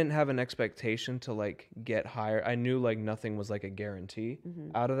I didn't have an expectation to like get hired. I knew like nothing was like a guarantee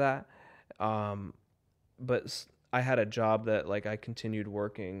out of that. But I had a job that like I continued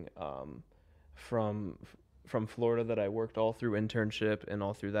working from Florida, that I worked all through internship and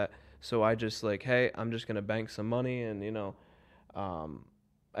all through that. So I just like, hey, I'm just gonna bank some money, and I'll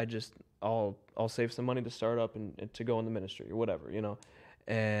save some money to start up and to go in the ministry or whatever,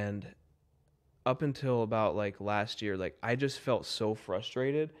 And up until about like last year, like I just felt so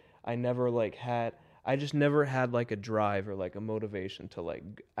frustrated. I just never had like a drive or like a motivation to like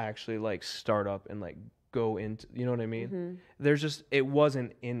actually like start up and like go into, you know what I mean? There's just, it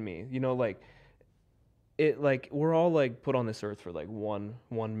wasn't in me, you know, like it, like we're all like put on this earth for like one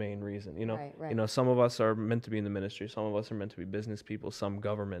main reason, you know. Right. You know, some of us are meant to be in the ministry, some of us are meant to be business people, some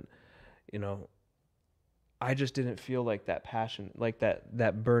government, you know. I just didn't feel like that passion, like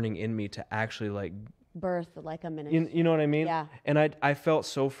that burning in me to actually like Birth like a ministry. you know what I mean? Yeah. And I felt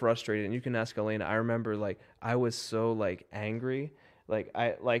so frustrated, and you can ask Elena. I remember like I was so like angry, like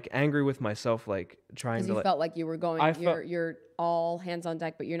I like angry with myself, like trying Because to you like, felt like you were going, I felt- you're all hands on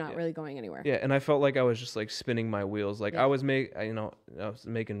deck, but you're not really going anywhere. yeah, and I felt like I was just like spinning my wheels. Like Yeah. I was I was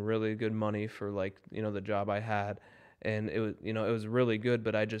making really good money for like, you know, the job I had, and it was, you know, it was really good,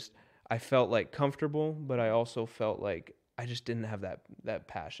 but I felt like comfortable, but I also felt like I just didn't have that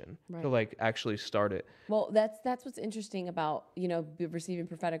passion to like actually start it. Well, that's what's interesting about, you know, receiving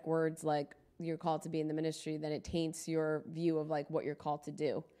prophetic words like you're called to be in the ministry, then it taints your view of like what you're called to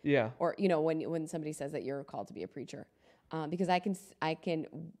do. Yeah. Or, you know, when somebody says that you're called to be a preacher. Because I can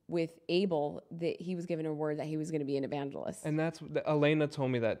with Abel, that he was given a word that he was going to be an evangelist. And that's Elena told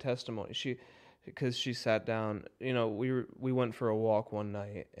me that testimony. Because she sat down, you know, we went for a walk one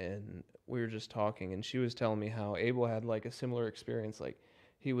night and we were just talking, and she was telling me how Abel had like a similar experience. Like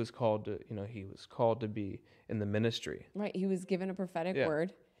he was called to be in the ministry. Right. He was given a prophetic Yeah.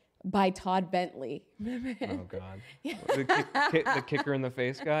 word by Todd Bentley. Oh God, the kicker in the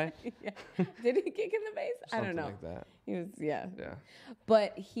face guy. Yeah. Did he kick in the face? I don't Something know. like that. He was, yeah. Yeah.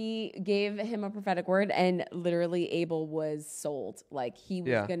 But he gave him a prophetic word, and literally Abel was sold. Like he was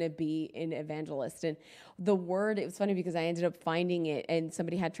Yeah. going to be an evangelist. And the word, it was funny because I ended up finding it, and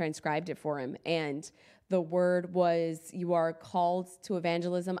somebody had transcribed it for him. And the word was, "You are called to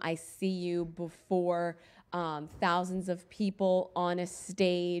evangelism. I see you before thousands of people on a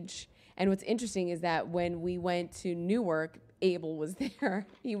stage." And what's interesting is that when we went to Newark, Abel was there.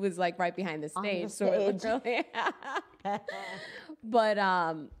 He was like right behind the stage. So it looked really but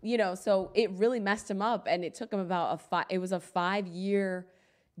you know, so it really messed him up, and it took him about it was a 5-year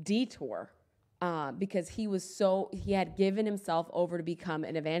detour. Because he had given himself over to become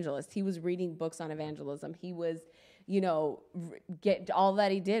an evangelist. He was reading books on evangelism. He was, you know, all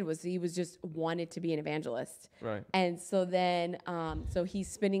that he did was he was just wanted to be an evangelist. Right. And so then, so he's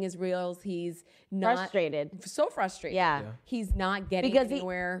spinning his reels. He's not Frustrated. so frustrated. Yeah. He's not getting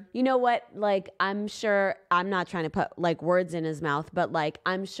anywhere. You know what? Like, I'm sure, I'm not trying to put like words in his mouth, but like,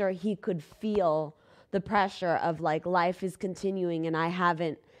 I'm sure he could feel the pressure of like life is continuing and I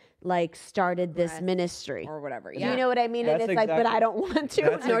haven't like started this ministry or whatever. Yeah. You know what I mean? And That's it's like, but I don't want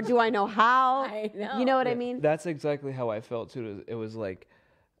to, nor do I know how. I know. You know what I mean? That's exactly how I felt too. It was like,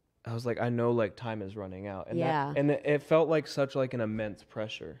 I was like, I know like time is running out. And Yeah. and it felt like such like an immense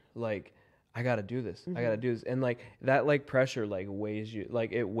pressure. Like, I got to do this. I got to do this. And like that like pressure like weighs you,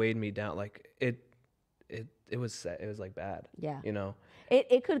 like it weighed me down. Like it was like bad. Yeah. You know?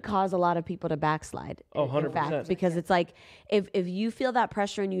 It could cause a lot of people to backslide. Oh, in 100%. fact, because it's like if you feel that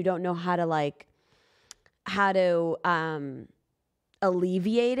pressure and you don't know how to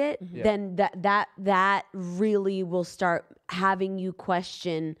alleviate it, Yeah. then that really will start having you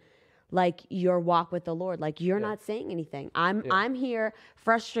question like your walk with the Lord. Like you're not saying anything. I'm here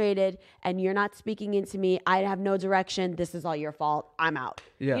frustrated and you're not speaking into me. I have no direction. This is all your fault. I'm out.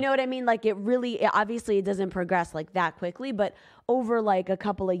 Yeah. You know what I mean? Like obviously it doesn't progress like that quickly, but over like a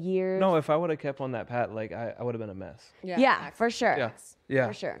couple of years. No, if I would have kept on that path, like I would have been a mess. Yeah, for sure. Yeah. Yeah.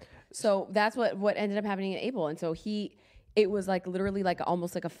 For sure. So that's what ended up happening in Abel. And so it was like literally like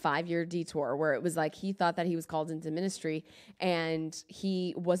almost like a 5-year detour where it was like he thought that he was called into ministry and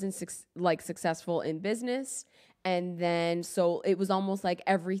he wasn't successful in business. And then so it was almost like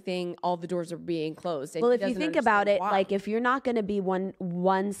everything, all the doors are being closed. And Well, he if you doesn't think about understand it, why. like if you're not going to be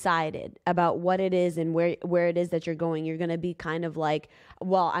one-sided about what it is and where it is that you're going, you're going to be kind of like,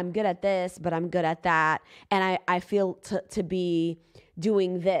 well, I'm good at this, but I'm good at that. And I feel to be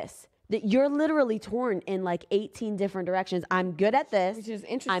doing this. That you're literally torn in like 18 different directions. I'm good at this. Which is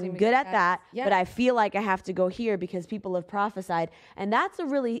interesting I'm because good at that, yeah. but I feel like I have to go here because people have prophesied. And that's a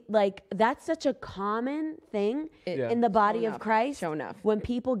really that's such a common thing in the body of Christ. Show enough. When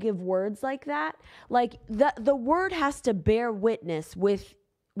people give words like that, like the word has to bear witness with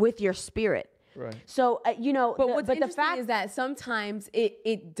your spirit. Right. So, But what's the interesting fact is that sometimes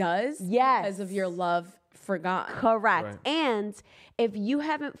it does Yes. because of your love for God. Correct. Right. And if you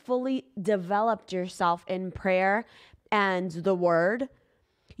haven't fully developed yourself in prayer and the word,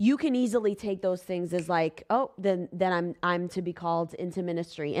 you can easily take those things as like, oh, then I'm to be called into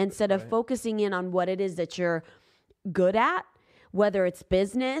ministry instead of focusing in on what it is that you're good at, whether it's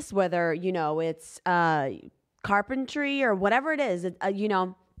business, whether, it's carpentry or whatever it is,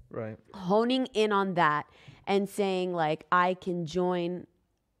 Right. Honing in on that and saying, like, I can join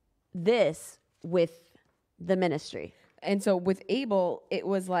this with the ministry. And so with Abel, it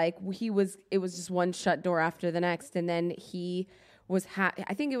was like it was just one shut door after the next. And then he was,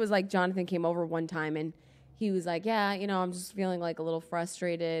 I think it was like Jonathan came over one time and he was like, yeah, I'm just feeling like a little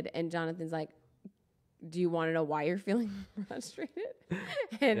frustrated. And Jonathan's like, do you want to know why you're feeling frustrated?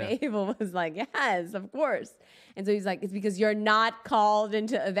 And Abel was like, yes, of course. And so he's like, it's because you're not called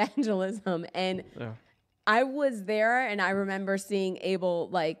into evangelism. And I was there and I remember seeing Abel,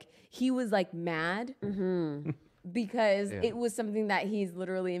 like, he was like mad. Because it was something that he's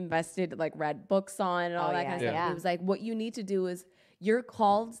literally invested, like read books on and all that kind of stuff. He was like, what you need to do is you're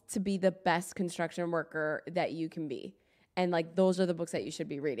called to be the best construction worker that you can be. And like, those are the books that you should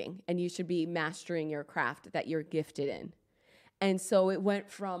be reading and you should be mastering your craft that you're gifted in. And so it went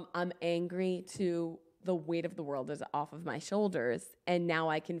from I'm angry to the weight of the world is off of my shoulders. And now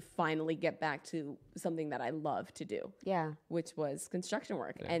I can finally get back to something that I love to do. Yeah. Which was construction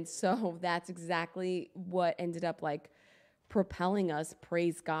work. Yeah. And so that's exactly what ended up like propelling us,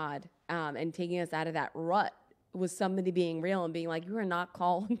 praise God, and taking us out of that rut was somebody being real and being like, you are not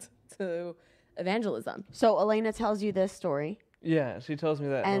called to evangelism. So Elena tells you this story. Yeah, she tells me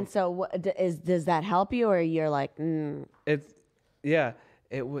that. And so does that help you, or you're like,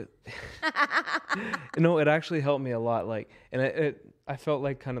 It would, it actually helped me a lot. Like, and I felt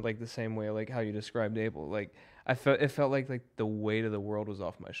like kind of like the same way, like how you described Abel. Like, it felt like the weight of the world was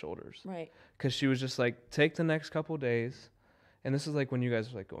off my shoulders. Right. Because she was just like, take the next couple days. And this is like when you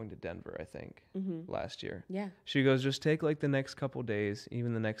guys were like going to Denver, I think, last year. Yeah. She goes, just take like the next couple days,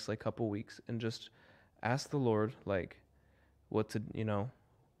 even the next like couple weeks, and just ask the Lord, like, what to,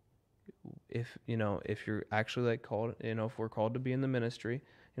 if you're actually like called, if we're called to be in the ministry,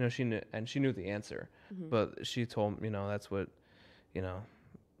 she knew the answer, but she told, that's what,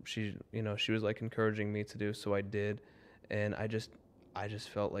 she was like encouraging me to do. So I did. And I just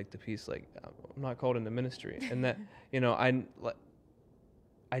felt like the peace, like I'm not called in the ministry. And that,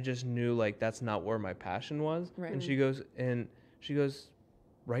 I just knew like, that's not where my passion was. Right. And she goes,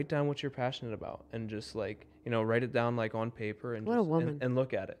 write down what you're passionate about and just like, write it down like on paper and what just, a woman. And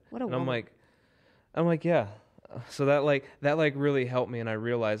look at it. What a and woman. I'm like, yeah. So that really helped me. And I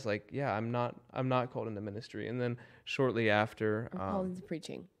realized like, yeah, I'm not called into ministry. And then shortly after, called into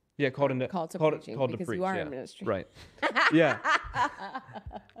preaching. Yeah. Called to preaching because to preach. You are in ministry. Right. Yeah.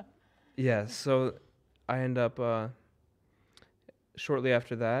 Yeah. So I end up, shortly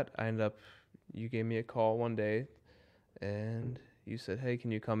after that, you gave me a call one day and you said, hey,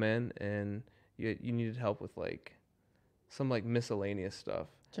 can you come in? And you needed help with like some like miscellaneous stuff.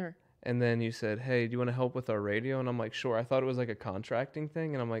 Sure. And then you said, hey, do you want to help with our radio? And I'm like, sure. I thought it was like a contracting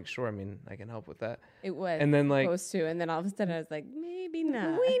thing. And I'm like, sure. I mean, I can help with that. It was. And then like, supposed to. And then all of a sudden I was like, maybe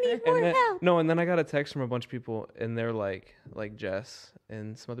not. We need more help. No. And then I got a text from a bunch of people and they're like Jess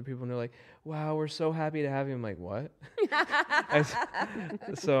and some other people. And they're like, wow, we're so happy to have you. I'm like, what?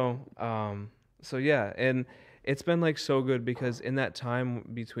 So yeah. And it's been like so good because in that time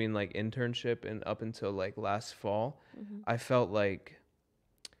between like internship and up until like last fall, I felt like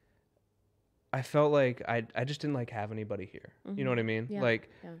I just didn't like have anybody here. You know what I mean? Yeah.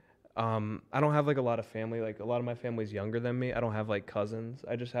 Like, I don't have like a lot of family. Like a lot of my family's younger than me. I don't have like cousins.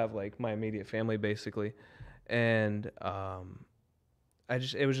 I just have like my immediate family basically. And,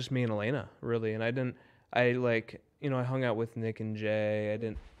 it was just me and Elena really. And I hung out with Nick and Jay. I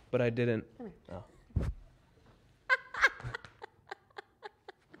didn't. Oh.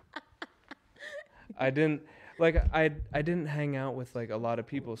 I didn't hang out with like a lot of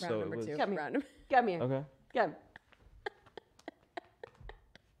people, so it was. Come here. Okay. Come.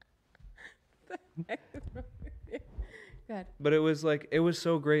 Good. But it was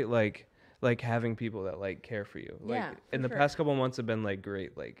so great, like having people that like care for you. Like in the past couple of months have been like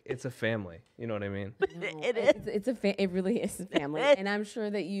great. Like it's a family. You know what I mean? It is. It really is a family, and I'm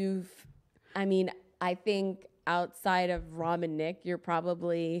sure that I think outside of Rom and Nick, you're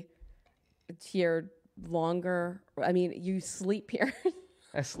probably here longer. I mean, you sleep here.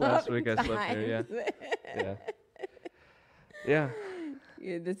 Last week I slept here, yeah.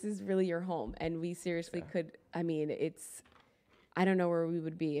 This is really your home, and we seriously could. I mean, I don't know where we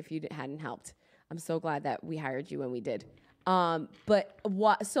would be if you hadn't helped. I'm so glad that we hired you when we did. But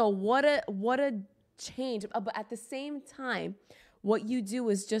what a change. But at the same time, what you do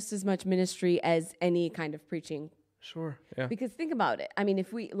is just as much ministry as any kind of preaching. Sure. Yeah. Because think about it. I mean,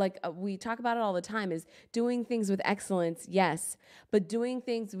 if we we talk about it all the time, is doing things with excellence, yes, but doing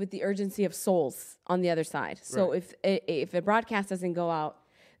things with the urgency of souls on the other side. So if a broadcast doesn't go out,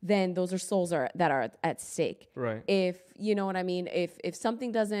 then those are souls that are at stake. Right. If you know what I mean, if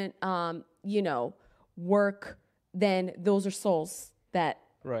something doesn't, work, then those are souls that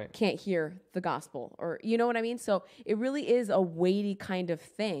Right. can't hear the gospel, or you know what I mean? So it really is a weighty kind of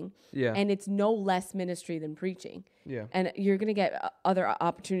thing. Yeah. And it's no less ministry than preaching. Yeah. And you're going to get other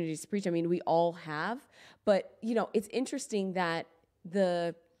opportunities to preach. I mean, we all have, but it's interesting that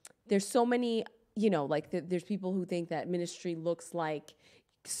there's so many, there's people who think that ministry looks like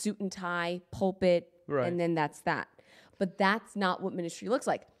suit and tie, pulpit, Right. and then that's that. But that's not what ministry looks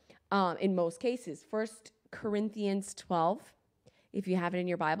like. In most cases, 1 Corinthians 12, if you have it in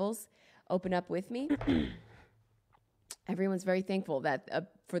your Bibles, open up with me. Everyone's very thankful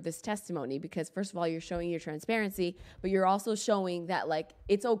that for this testimony, because first of all, you're showing your transparency, but you're also showing that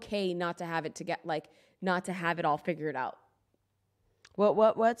it's okay not to have it not to have it all figured out.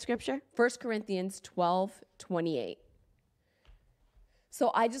 What scripture? 1 Corinthians 12:28.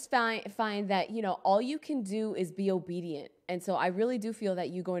 So I just find that, all you can do is be obedient. And so I really do feel that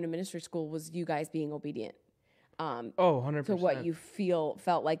you going to ministry school was you guys being obedient. 100%. To what you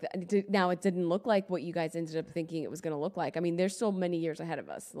felt like. Now, it didn't look like what you guys ended up thinking it was going to look like. I mean, there's still many years ahead of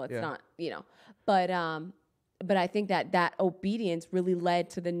us. Let's not, But I think that obedience really led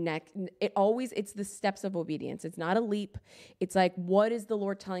to the next. It's the steps of obedience. It's not a leap. It's like, what is the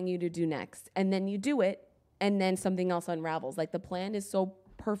Lord telling you to do next? And then you do it, and then something else unravels. Like, the plan is so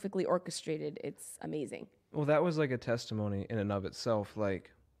perfectly orchestrated. It's amazing. Well, that was like a testimony in and of itself,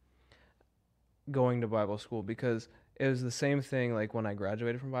 like going to Bible school, because it was the same thing like when I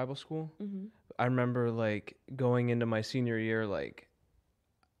graduated from Bible school. Mm-hmm. I remember like going into my senior year, like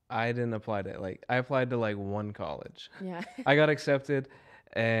I didn't apply to I applied to like one college. Yeah. I got accepted,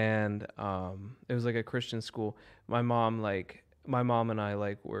 and it was like a Christian school. My mom and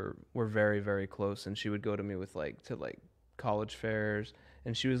I were very, very close, and she would go to me with to college fairs,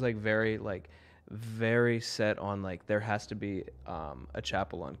 and she was very set on there has to be a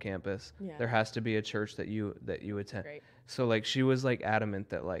chapel on campus. Yeah. There has to be a church that you attend. Great. So she was adamant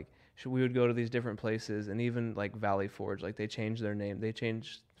that we would go to these different places, and even Valley Forge, they changed their name. They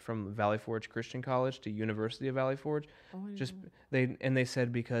changed from Valley Forge Christian College to University of Valley Forge. They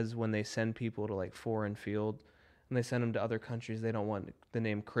said because when they send people to foreign field and they send them to other countries, they don't want the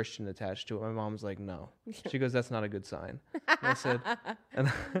name Christian attached to it. My mom's like, no. She goes, that's not a good sign. And I said, and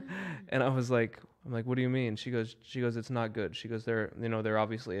I was like, I'm like, what do you mean? She goes, it's not good. She goes, they're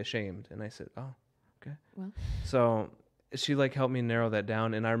obviously ashamed. And I said, oh, okay. Well, so she helped me narrow that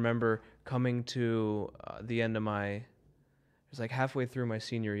down. And I remember coming to the end of it was halfway through my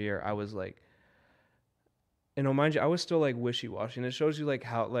senior year, I was mind you, I was still wishy-washy. And it shows you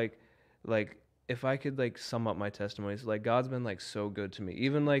how if I could sum up my testimonies, God's been so good to me.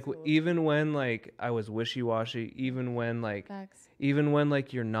 Even even when I was wishy-washy, even when Facts. even when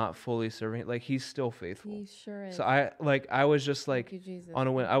you're not fully serving, He's still faithful. He sure is. So I was just Thank you, Jesus. on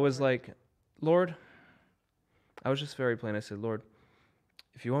a win. I was Lord, I was just very plain. I said, Lord,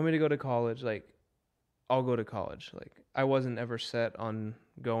 if you want me to go to college, I'll go to college. I wasn't ever set on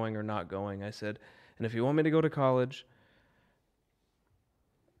going or not going. I said, and if you want me to go to college,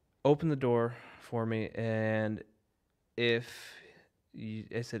 open the door for me, and if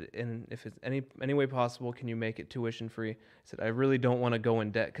it's any way possible, can you make it tuition free? I said, I really don't want to go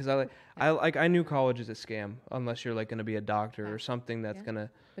in debt, because I knew college is a scam unless you're going to be a doctor or something that's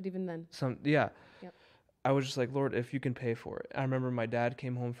gonna. But even then, Yep. I was just Lord, if you can pay for it. I remember my dad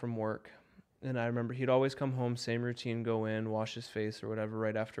came home from work, and I remember he'd always come home, same routine, go in, wash his face or whatever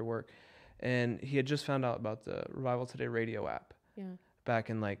right after work, and he had just found out about the Revival Today radio app. Yeah.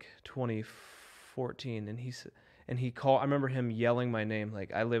 Back in 2014, and he called. I remember him yelling my name.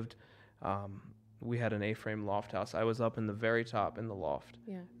 I lived, we had an A-frame loft house. I was up in the very top in the loft.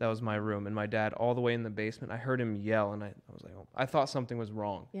 Yeah. That was my room, and my dad all the way in the basement. I heard him yell, and I was like, oh, I thought something was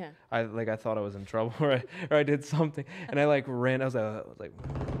wrong. Yeah. I thought I was in trouble, or I did something, and I ran. I was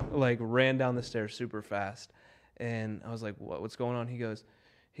ran down the stairs super fast, and I was like, what's going on? He goes,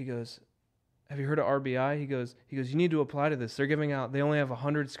 have you heard of RBI? He goes, you need to apply to this. They only have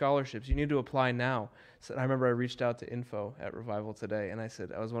 100 scholarships. You need to apply now. So I remember I reached out to info at Revival Today, and I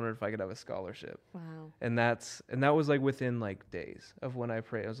said, I was wondering if I could have a scholarship. Wow. And that was within days of when I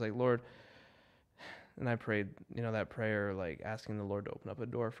prayed. I was like, Lord, and I prayed, that prayer, asking the Lord to open up a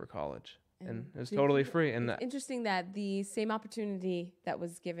door for college. And it was totally free. And it's interesting that the same opportunity that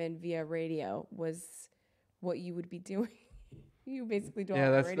was given via radio was what you would be doing. You basically do. Yeah,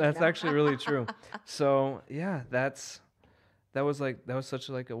 that's actually really true. So yeah, that was such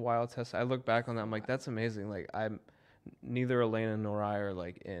a wild test. I look back on that, I'm like, that's amazing. I'm neither Elena nor I are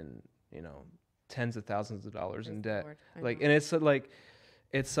in tens of thousands of dollars in debt. And it's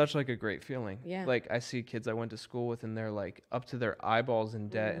it's such like a great feeling. Yeah. Like I see kids I went to school with and they're like up to their eyeballs in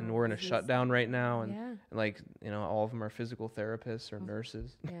debt, and we're in a shutdown right now, and like, you know, all of them are physical therapists or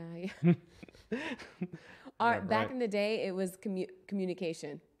nurses. Back in the day, it was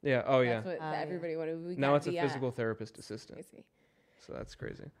communication. Yeah. Oh yeah. That's what everybody wanted. Now it's a physical therapist assistant. So that's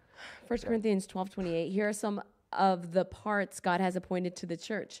crazy. 1 Corinthians 12:28. Here are some of the parts God has appointed to the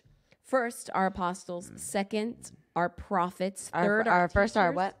church. First, our apostles. Second, our prophets. Third, our first teachers.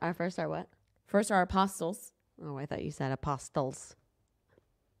 are what? Our first are what? First, our apostles. Oh, I thought you said apostles.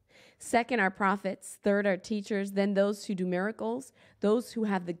 Second, our prophets. Third, our teachers. Then those who do miracles. Those who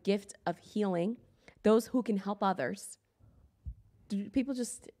have the gift of healing. Those who can help others. Do people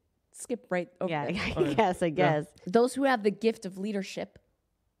just skip right over that? Yes, I guess. Those who have the gift of leadership.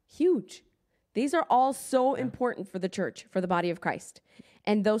 Huge. These are all so important for the church, for the body of Christ.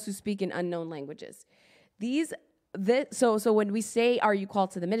 And those who speak in unknown languages. So when we say, are you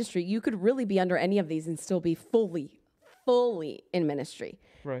called to the ministry, you could really be under any of these and still be fully in ministry.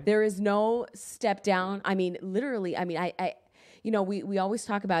 Right. There is no step down. I mean, literally, I we always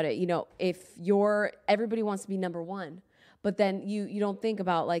talk about it, if everybody wants to be number one, but then you don't think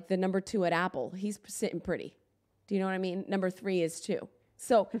about like the number 2 at Apple. He's sitting pretty. Do you know what I mean? Number 3 is 2.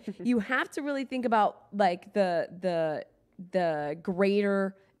 So you have to really think about like the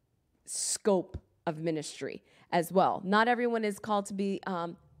greater scope of ministry as well. Not everyone is called to be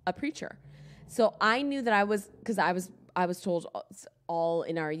a preacher. So I knew that I was told all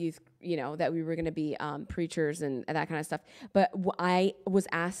in our youth, that we were going to be preachers and that kind of stuff. But I was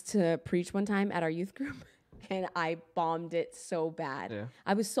asked to preach one time at our youth group, and I bombed it so bad. Yeah.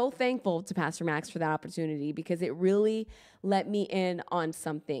 I was so thankful to Pastor Max for that opportunity because it really let me in on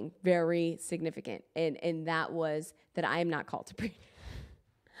something very significant. And that was that I am not called to preach.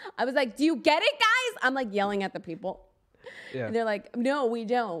 I was like, do you get it, guys? I'm like yelling at the people. Yeah. And they're like, no, we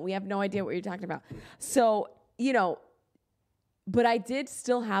don't. We have no idea what you're talking about. So, but I did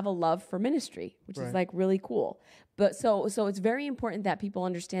still have a love for ministry, which is like really cool. But so it's very important that people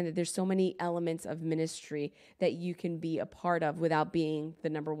understand that there's so many elements of ministry that you can be a part of without being the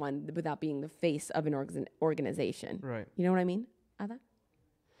number one, without being the face of an organization. Right. You know what I mean, Ada?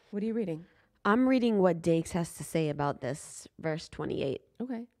 What are you reading? I'm reading what Dakes has to say about this, verse 28.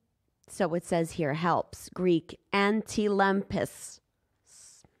 Okay. So it says here, helps, Greek, antilempis.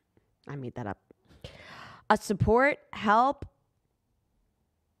 I made that up. A support, help,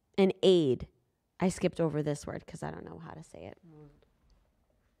 and aid. I skipped over this word because I don't know how to say it.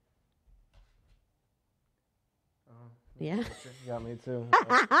 Yeah. Yeah, me too.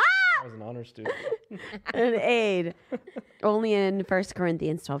 I was an honor student. An aid. Only in 1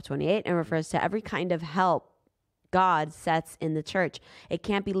 Corinthians 12:28, and refers to every kind of help God sets in the church. It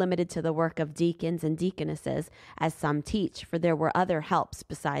can't be limited to the work of deacons and deaconesses, as some teach, for there were other helps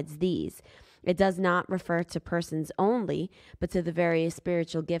besides these. It does not refer to persons only, but to the various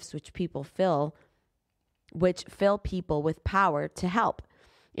spiritual gifts which fill people with power to help.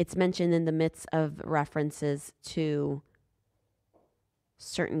 It's mentioned in the midst of references to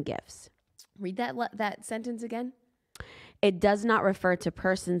certain gifts. Read that sentence again. It does not refer to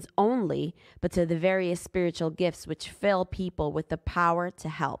persons only, but to the various spiritual gifts which fill people with the power to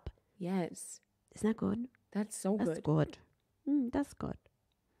help. Yes. Isn't that good? That's so good. That's good. That's good.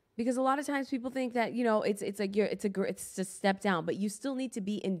 Because a lot of times people think that, it's a step down, but you still need to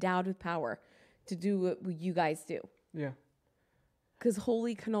be endowed with power to do what you guys do. Yeah. Because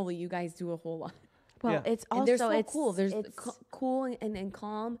holy cannoli, you guys do a whole lot. Well, it's also, and they're so cool. There's cool and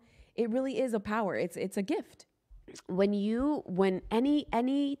calm. It really is a power. It's a gift. When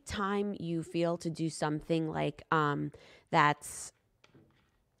any time you feel to do something like that's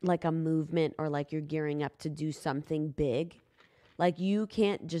like a movement, or like you're gearing up to do something big, like you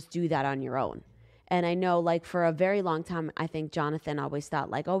can't just do that on your own. And I know, like, for a very long time, I think Jonathan always thought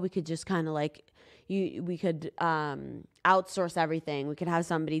like, oh, we could just kind of like we could outsource everything. We could have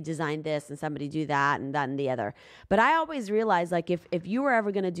somebody design this and somebody do that and the other. But I always realized, like, if you were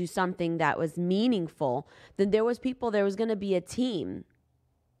ever going to do something that was meaningful, then there was going to be a team.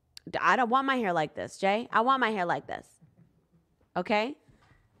 I don't want my hair like this, Jay. I want my hair like this. Okay?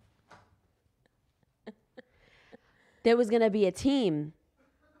 There was going to be a team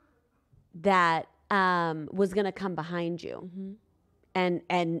that was going to come behind you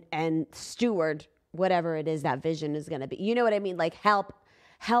and steward whatever it is that vision is going to be. You know what I mean? Like help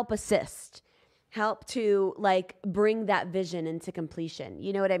assist, help to like bring that vision into completion.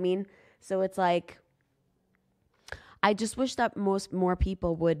 You know what I mean? So it's like, I just wish that more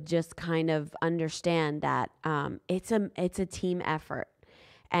people would just kind of understand that it's a team effort,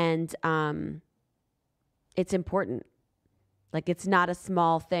 and it's important. Like, it's not a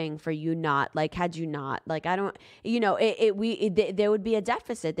small thing for you not, like, had you not, like, I don't, there would be a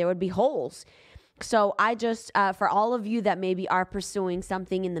deficit. There would be holes. So I just, for all of you that maybe are pursuing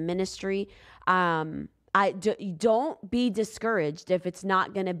something in the ministry, don't be discouraged if it's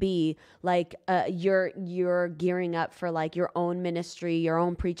not going to be like you're gearing up for like your own ministry, your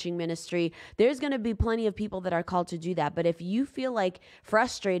own preaching ministry. There's going to be plenty of people that are called to do that. But if you feel like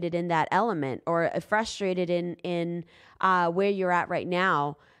frustrated in that element or frustrated in where you're at right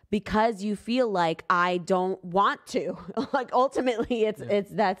now, because you feel like I don't want to, like ultimately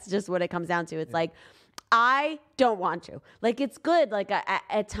it's that's just what it comes down to. It's like, I don't want to. Like, it's good. Like,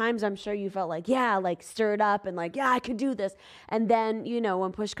 at times, I'm sure you felt like, yeah, like stirred up and like, yeah, I can do this. And then,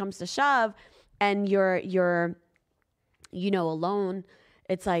 when push comes to shove and you're alone,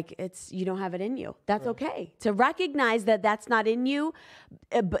 it's like, you don't have it in you. That's okay. To recognize that that's not in you.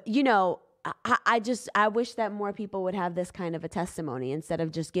 But, I wish that more people would have this kind of a testimony instead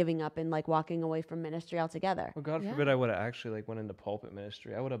of just giving up and like walking away from ministry altogether. Well, God forbid I would have actually like went into pulpit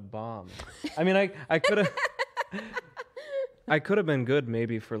ministry. I would have bombed. I mean, I could have, I could have been good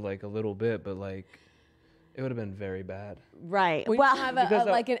maybe for like a little bit, but like it would have been very bad. Right. When you have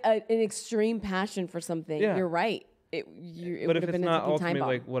an extreme passion for something, you're right. It but if it's not ultimately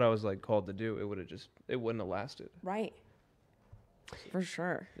like what I was like called to do, it wouldn't have lasted. Right. For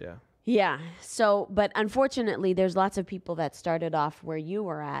sure. Yeah. Yeah. So, but unfortunately, there's lots of people that started off where you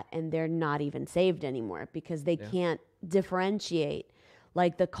were at and they're not even saved anymore because they can't differentiate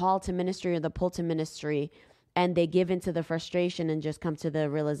like the call to ministry or the pull to ministry, and they give into the frustration and just come to the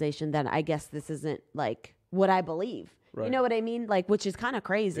realization that I guess this isn't like what I believe. Right. You know what I mean? Like, which is kind of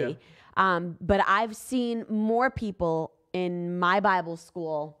crazy. Yeah. But I've seen more people in my Bible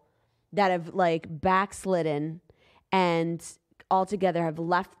school that have like backslidden and altogether have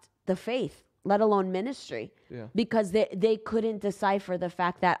left the faith, let alone ministry, because they couldn't decipher the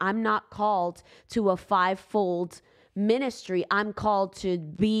fact that I'm not called to a fivefold ministry. I'm called to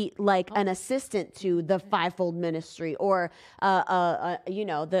be like an assistant to the fivefold ministry, or the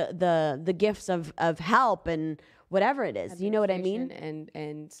gifts of help and whatever it is. You know what I mean?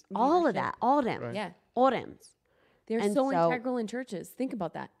 And all of that, all of them, right. All of them. They're so integral in churches. Think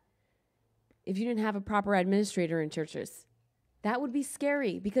about that. If you didn't have a proper administrator in churches, that would be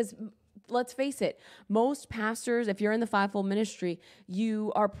scary because let's face it, most pastors, if you're in the fivefold ministry,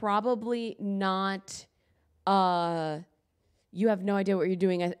 you are probably not, you have no idea what you're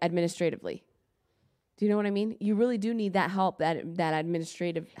doing administratively. Do you know what I mean? You really do need that help, that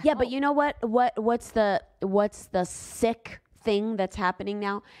administrative help. Yeah, but you know what's the sick thing that's happening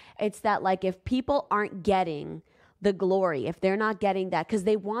now? It's that like if people aren't getting the glory, if they're not getting that, because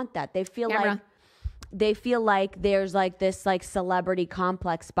they want that, they feel like there's like this like celebrity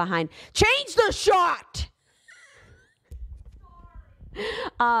complex behind change the shot.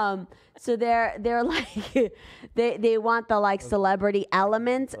 So they're like they want the like celebrity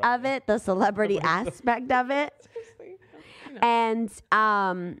element of it, the celebrity aspect of it. And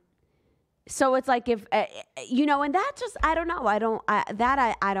so it's like if and that just I don't know, I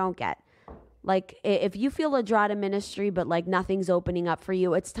don't get. Like if you feel a draw to ministry but like nothing's opening up for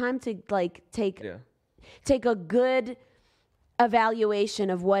you, it's time to like take a good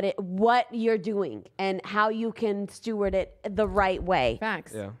evaluation of what you're doing and how you can steward it the right way.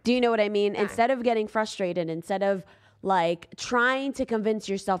 Facts. Yeah. Do you know what I mean? Facts. Instead of getting frustrated, instead of like trying to convince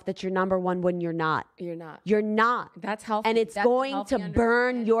yourself that you're number one when you're not. You're not. You're not. That's healthy. And it's going to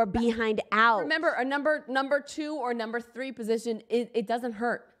burn your behind out. Remember, a number 2 or number 3 position, it doesn't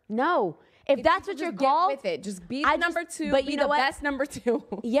hurt. No. If that's what you're called, with it. Just be number 2. But be you know the best number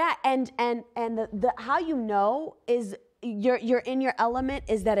 2. Yeah, and the how you know is you're in your element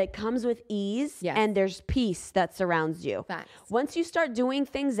is that it comes with ease and there's peace that surrounds you. Facts. Once you start doing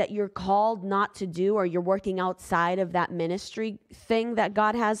things that you're called not to do, or you're working outside of that ministry thing that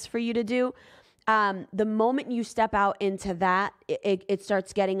God has for you to do, the moment you step out into that, it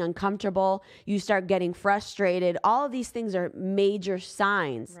starts getting uncomfortable. You start getting frustrated. All of these things are major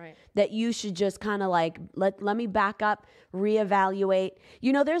signs that you should just kind of like, let me back up, reevaluate.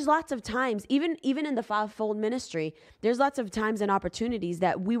 There's lots of times, even in the fivefold ministry, there's lots of times and opportunities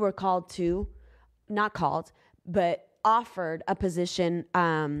that we were called to, not called, but offered a position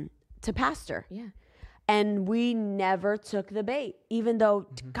to pastor. Yeah. And we never took the bait, even though,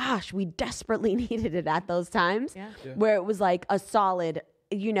 gosh, we desperately needed it at those times where it was like a solid,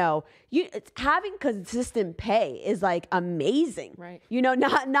 having consistent pay is like amazing. Right.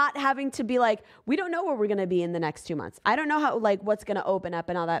 Not having to be like, we don't know where we're going to be in the next 2 months. I don't know how, like, what's going to open up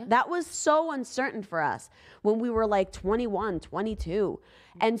and all that. Yeah. That was so uncertain for us when we were like 21, 22.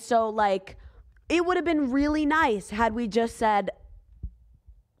 And so like, it would have been really nice had we just said,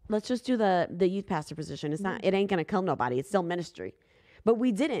 let's just do the youth pastor position. It's not, it ain't going to kill nobody. It's still ministry. But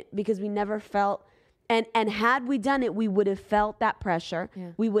we didn't, because we never felt, and had we done it, we would have felt that pressure.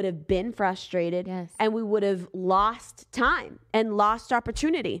 Yeah. We would have been frustrated, and we would have lost time and lost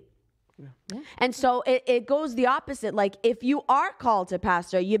opportunity. Yeah. And so it goes the opposite. Like, if you are called to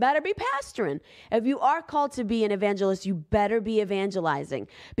pastor, you better be pastoring. If you are called to be an evangelist, you better be evangelizing,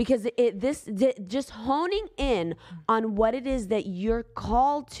 because just honing in on what it is that you're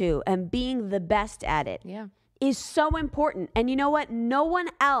called to and being the best at it is so important. And you know what? No one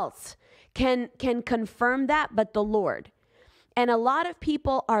else can confirm that but the Lord. And a lot of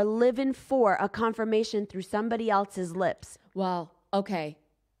people are living for a confirmation through somebody else's lips. Well, okay.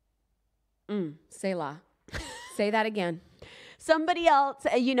 Selah. Say that again. Somebody else,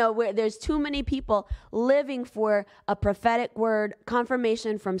 where there's too many people living for a prophetic word,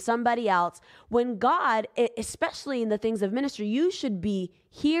 confirmation from somebody else, when God, especially in the things of ministry, you should be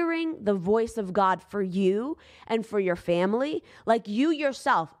hearing the voice of God for you and for your family, like you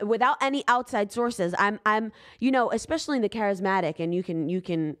yourself, without any outside sources. I'm especially in the charismatic, and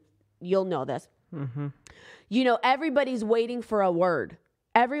you'll know this. Mm-hmm. Everybody's waiting for a word.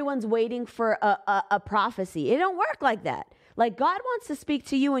 Everyone's waiting for a prophecy. It don't work like that. Like, God wants to speak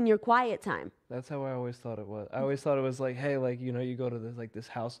to you in your quiet time. That's how I always thought it was. I always thought it was like, hey, like, you go to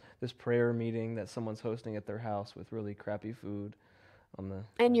this prayer meeting that someone's hosting at their house with really crappy food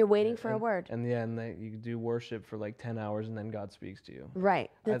and you're waiting for a word. And you do worship for like 10 hours and then God speaks to you.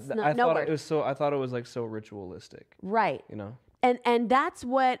 Right. I thought it was like so ritualistic. Right. And that's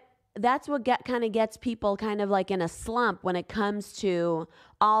what kind of gets people kind of like in a slump when it comes to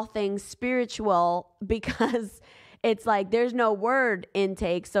all things spiritual, because it's like there's no word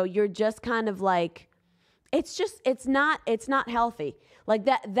intake. So you're just kind of like, it's not healthy. Like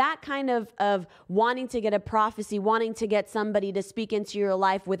that kind of wanting to get a prophecy, wanting to get somebody to speak into your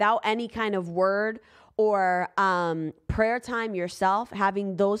life without any kind of word or prayer time yourself,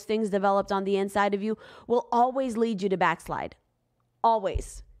 having those things developed on the inside of you, will always lead you to backslide.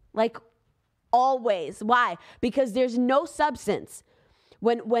 Always. Like, always. Why? Because there's no substance.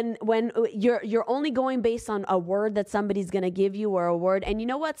 When you're only going based on a word that somebody's going to give you, or a word. And you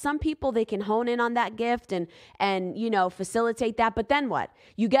know what? Some people, they can hone in on that gift and facilitate that. But then what?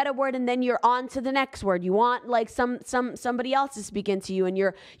 You get a word and then you're on to the next word. You want like somebody else to speak into you, and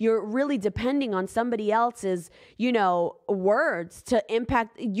you're really depending on somebody else's, words to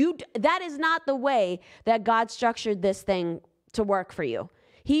impact you. That is not the way that God structured this thing to work for you.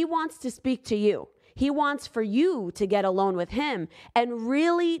 He wants to speak to you. He wants for you to get alone with him and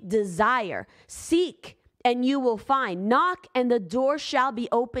really desire, seek, and you will find. Knock, and the door shall be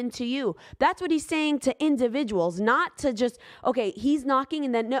open to you. That's what he's saying to individuals, not to just, okay, he's knocking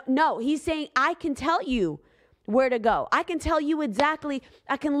and then no, he's saying, I can tell you where to go. I can tell you exactly,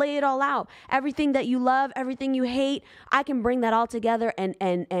 I can lay it all out. Everything that you love, everything you hate, I can bring that all together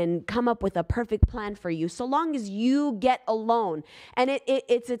and come up with a perfect plan for you, so long as you get alone. And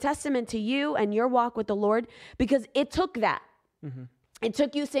it's a testament to you and your walk with the Lord, because it took that. Mm-hmm. It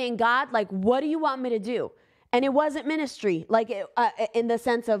took you saying, God, like, what do you want me to do? And it wasn't ministry, like in the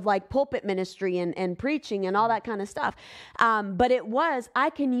sense of like pulpit ministry and preaching and all that kind of stuff. But it was, I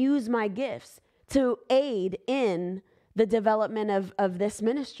can use my gifts to aid in the development of this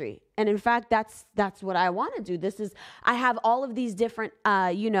ministry. And in fact, that's what I want to do. I have all of these different,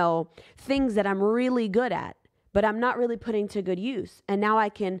 things that I'm really good at, but I'm not really putting to good use. And now I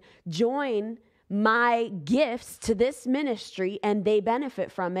can join my gifts to this ministry and they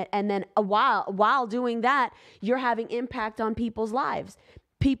benefit from it. And then while doing that, you're having impact on people's lives,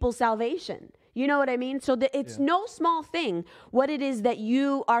 people's salvation. You know what I mean? So it's no small thing what it is that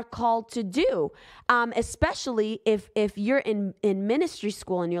you are called to do, especially if you're in ministry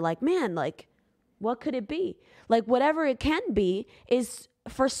school and you're like, man, like, what could it be? Like, whatever it can be is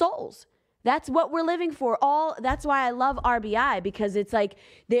for souls. That's what we're living for. That's why I love RBI, because it's like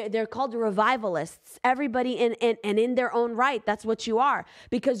they're called revivalists. Everybody in their own right, that's what you are,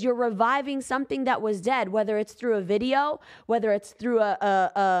 because you're reviving something that was dead, whether it's through a video, whether it's through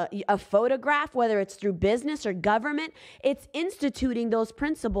a photograph, whether it's through business or government. It's instituting those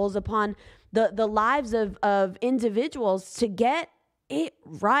principles upon the lives of individuals to get it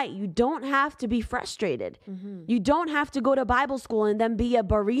right. You don't have to be frustrated. Mm-hmm. You don't have to go to Bible school and then be a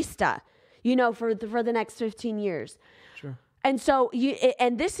barista, for the next 15 years. Sure. And so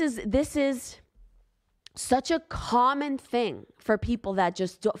this is such a common thing for people that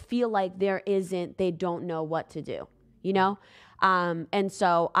just don't feel like they don't know what to do, And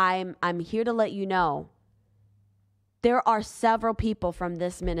so I'm here to let you know there are several people from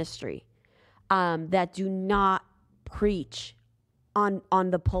this ministry that do not preach on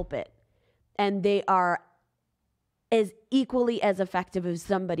the pulpit, and they are as equally as effective as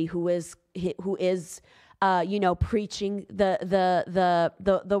somebody who is preaching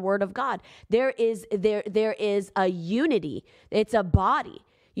the word of God. There is a unity. It's a body.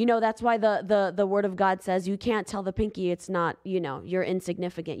 That's why the word of God says you can't tell the pinky it's not, you're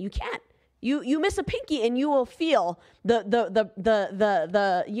insignificant. You can't. You miss a pinky and you will feel the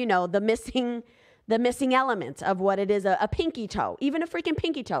missing element of what it is, a pinky toe, even a freaking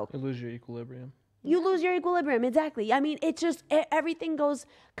pinky toe. You lose your equilibrium. You lose your equilibrium, exactly. I mean, everything goes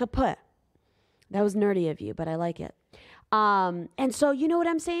kaput. That was nerdy of you, but I like it. And so, you know what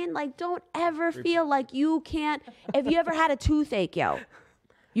I'm saying? Like, don't ever feel like you can't. If you ever had a toothache,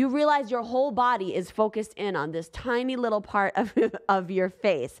 you realize your whole body is focused in on this tiny little part of your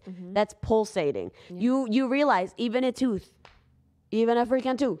face that's pulsating. Yeah. You realize even a tooth, even a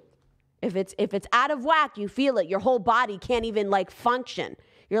freaking tooth, if it's out of whack, you feel it. Your whole body can't even like function.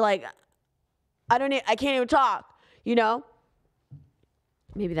 You're like, I can't even talk,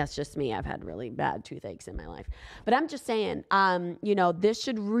 Maybe that's just me. I've had really bad toothaches in my life. But I'm just saying, this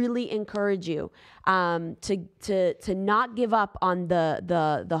should really encourage you to not give up on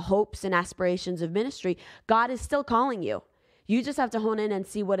the hopes and aspirations of ministry. God is still calling you. You just have to hone in and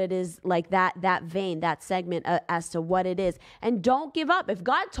see what it is, like that vein, that segment as to what it is. And don't give up. If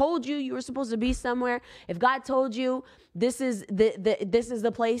God told you you were supposed to be somewhere, if God told you this is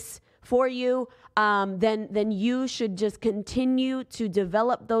the place for you, then you should just continue to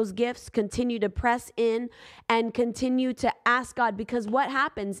develop those gifts, continue to press in, and continue to ask God, because what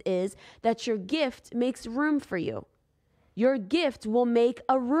happens is that your gift makes room for you. Your gift will make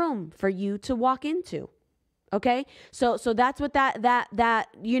a room for you to walk into. Okay? So that's what that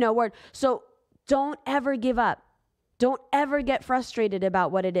word. So don't ever give up. Don't ever get frustrated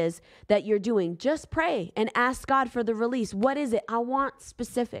about what it is that you're doing. Just pray and ask God for the release. What is it? I want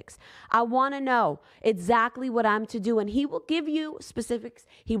specifics. I want to know exactly what I'm to do. And He will give you specifics.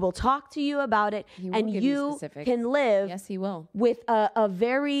 He will talk to you about it. And you can live yes, He will. With a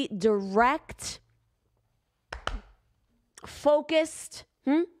very direct, focused,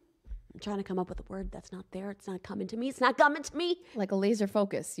 I'm trying to come up with a word that's not there. It's not coming to me. It's not coming to me. Like a laser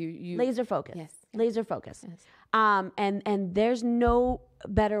focus. You laser focus. Yes. Laser focus. Yes. And there's no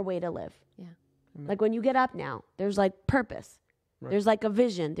better way to live. Yeah. Like when you get up now, there's like purpose. Right. There's like a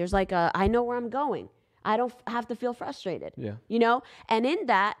vision. There's like I know where I'm going. I don't have to feel frustrated. Yeah. And in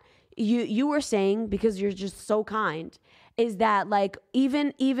that, you were saying, because you're just so kind, is that like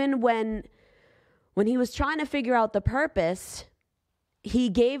even when he was trying to figure out the purpose,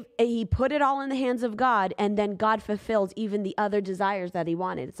 he put it all in the hands of God, and then God fulfilled even the other desires that he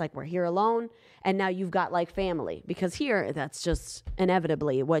wanted. It's like, we're here alone, and now you've got like family, because here that's just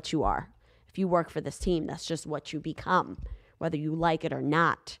inevitably what you are. If you work for this team, that's just what you become, whether you like it or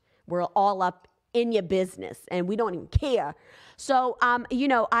not. We're all up in your business, and we don't even care. So,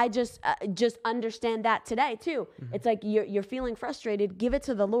 I just understand that today too. Mm-hmm. It's like you're feeling frustrated. Give it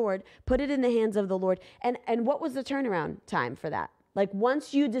to the Lord. Put it in the hands of the Lord. And what was the turnaround time for that? Like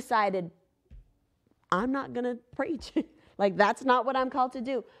once you decided, I'm not gonna preach, like that's not what I'm called to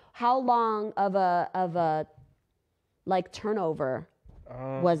do. How long of a like turnover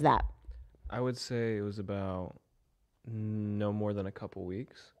was that? I would say it was about no more than a couple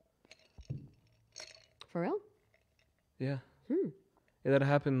weeks. For real? Yeah. Yeah, that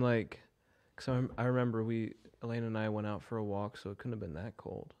happened like, cause I remember Elaine and I went out for a walk, so it couldn't have been that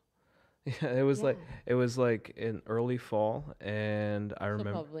cold. Yeah, it was like in early fall, and I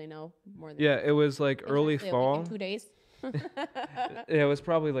remember probably no more than it was like early fall. Like in 2 days. Yeah, it was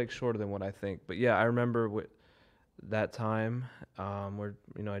probably like shorter than what I think, but yeah, I remember that time where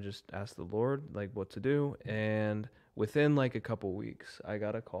I just asked the Lord like what to do, and within like a couple weeks I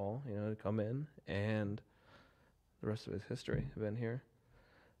got a call to come in, and the rest of it's history. I've been here.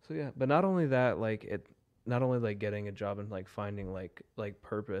 So yeah, but not only that, not only like getting a job and like finding like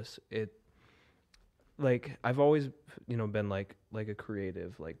purpose, it like I've always been like a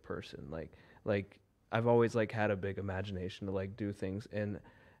creative like person, like I've always like had a big imagination to like do things, and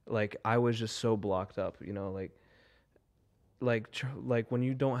like I was just so blocked up, like when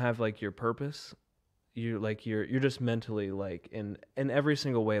you don't have like your purpose, you're just mentally like in every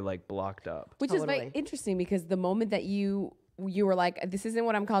single way like blocked up. Which is very interesting, because the moment that you were like, this isn't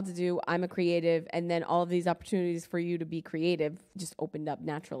what I'm called to do, I'm a creative, and then all of these opportunities for you to be creative just opened up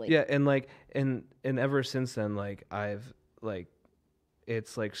naturally. Yeah, and like and ever since then, like I've like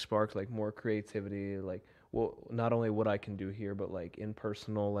it's like sparked like more creativity, like not only what I can do here, but like in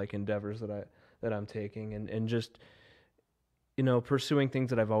personal like endeavors that I'm taking, and just pursuing things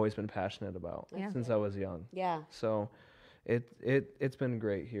that I've always been passionate about since I was young. Yeah. So it's been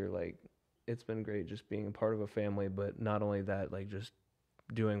great here. Like, it's been great just being a part of a family, but not only that, like, just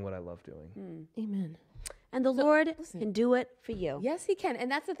doing what I love doing. Amen. And the Lord can do it for you. Yes, he can. And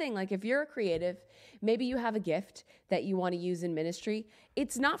that's the thing. Like, if you're a creative, maybe you have a gift that you want to use in ministry.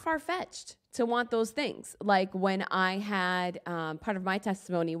 It's not far-fetched to want those things. Like, when I had, part of my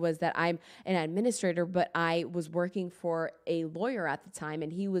testimony was that I'm an administrator, but I was working for a lawyer at the time,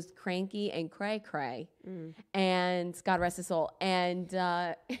 and he was cranky and cray-cray. And God rest his soul. And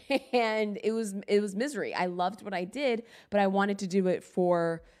and it was misery. I loved what I did, but I wanted to do it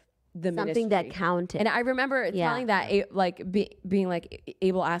for the Something ministry. that counted. And I remember telling that, being like,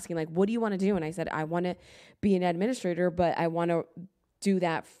 Abel asking, like, what do you want to do? And I said, I want to be an administrator, but I want to do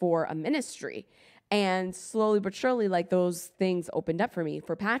that for a ministry. And slowly but surely, like, those things opened up for me.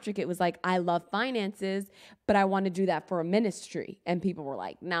 For Patrick, it was like, I love finances, but I want to do that for a ministry. And people were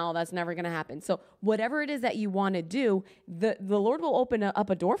like, no, that's never going to happen. So whatever it is that you want to do, the Lord will open up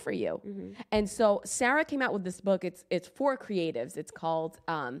a door for you. And so Sarah came out with this book. It's for creatives. It's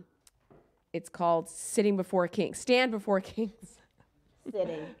called Sitting Before Kings. Stand Before Kings.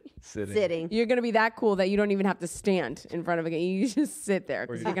 Sitting. You're going to be that cool that you don't even have to stand in front of a king. You just sit there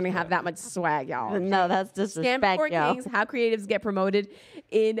because you're going to have that much swag, y'all. No, that's disrespect, Stand Before yo. Kings, how creatives get promoted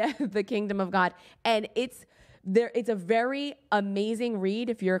in the kingdom of God. And it's a very amazing read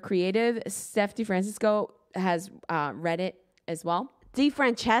if you're a creative. Steph DeFrancisco has read it as well.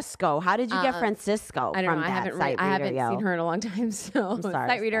 DeFrancesco. How did you get Francisco I don't from know. that I haven't seen her in a long time, so sorry,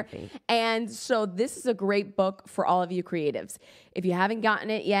 sight reader. Steffi. And so this is a great book for all of you creatives. If you haven't gotten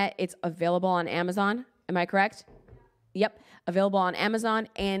it yet, it's available on Amazon. Am I correct? Yep, available on Amazon,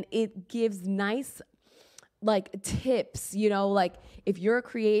 and it gives nice, like, tips. Like, if you're a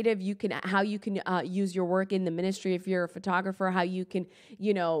creative, how you can use your work in the ministry. If you're a photographer, how you can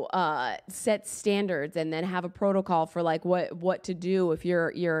set standards and then have a protocol for, like, what to do if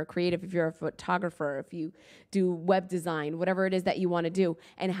you're a creative, if you're a photographer, if you do web design, whatever it is that you want to do,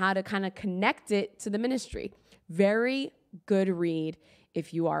 and how to kind of connect it to the ministry. Very good read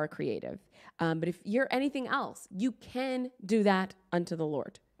if you are a creative. But if you're anything else, you can do that unto the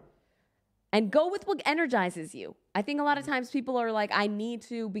Lord. And go with what energizes you. I think a lot of times people are like, I need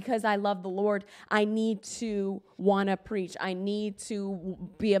to, because I love the Lord, I need to want to preach. I need to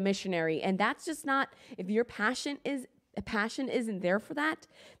be a missionary. And that's just not, if your passion isn't there for that,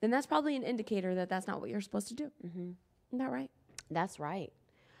 then that's probably an indicator that that's not what you're supposed to do. Isn't that right? That's right.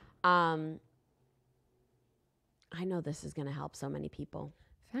 I know this is going to help so many people.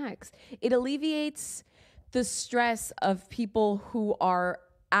 Facts. It alleviates the stress of people who are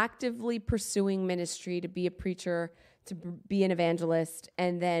actively pursuing ministry, to be a preacher, to be an evangelist,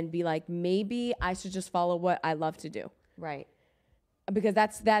 and then be like, maybe I should just follow what I love to do. Right. Because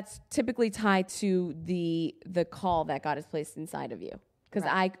that's typically tied to the call that God has placed inside of you. Because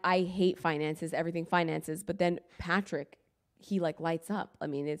I hate finances, everything finances, but then Patrick, he, like, lights up. I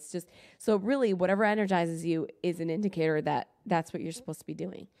mean, it's just, so really whatever energizes you is an indicator that that's what you're supposed to be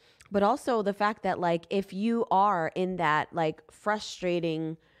doing. But also the fact that, like, if you are in that, like,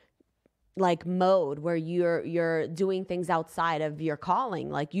 frustrating, like, mode where you're doing things outside of your calling,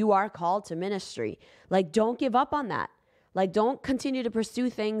 like, you are called to ministry, like, don't give up on that. Like, don't continue to pursue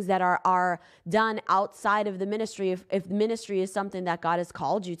things that are done outside of the ministry if ministry is something that God has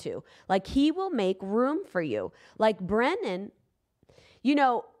called you to. Like, he will make room for you. Like, Brennan, you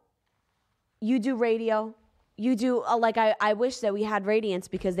do radio. You do, like, I wish that we had Radiance,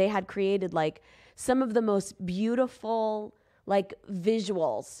 because they had created, like, some of the most beautiful, like,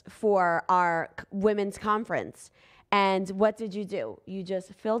 visuals for our women's conference. And what did you do? You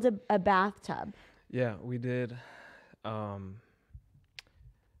just filled a bathtub. Yeah, we did. I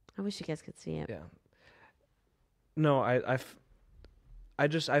wish you guys could see it. Yeah. No, I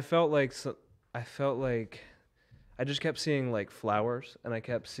felt like I just kept seeing, like, flowers, and I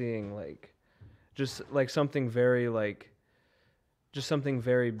kept seeing, like, just, like, something very, like, just something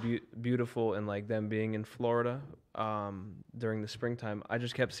very beautiful, and, like, them being in Florida during the springtime. I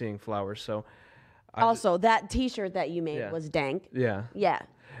just kept seeing flowers. So also, that T-shirt that you made was dank. Yeah. Yeah.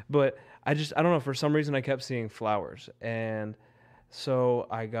 But I don't know, for some reason I kept seeing flowers. And so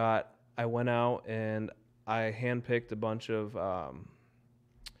I went out and I handpicked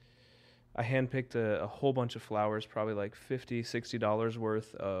a whole bunch of flowers, probably like $50-$60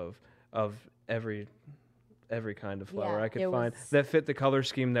 worth of every kind of flower I could find that fit the color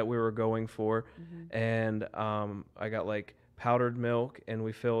scheme that we were going for. And I got, like, powdered milk, and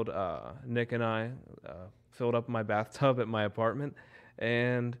we filled Nick and I filled up my bathtub at my apartment,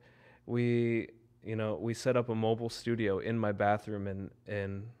 and we we set up a mobile studio in my bathroom,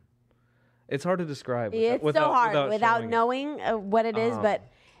 and it's hard to describe. It's so hard without knowing what it is, but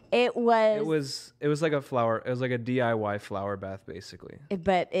it was like a flower. It was like a DIY flower bath, basically.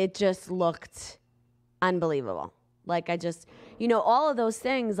 But it just looked unbelievable. Like all of those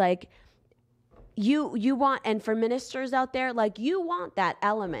things, like you want, and for ministers out there, like you want that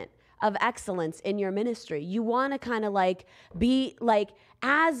element of excellence in your ministry. You want to kind of like be like,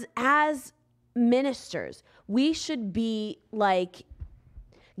 as ministers, we should be like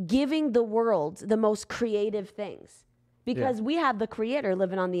giving the world the most creative things, because we have the Creator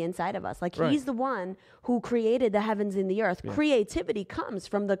living on the inside of us. Like He's the one who created the heavens and the earth. Creativity comes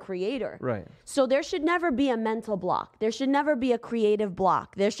from the Creator. Right. So there should never be a mental block. There should never be a creative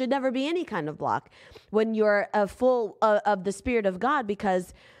block. There should never be any kind of block when you're full of the Spirit of God,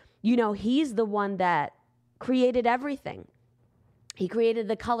 because, He's the one that created everything. He created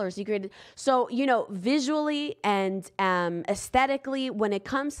the colors. So, visually and aesthetically, when it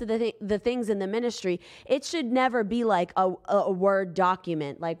comes to the things in the ministry, it should never be like a Word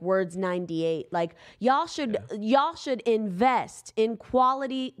document, like Words 98. Like y'all should invest in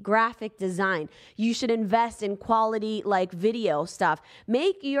quality graphic design. You should invest in quality like video stuff.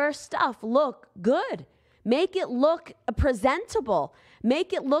 Make your stuff look good. Make it look presentable.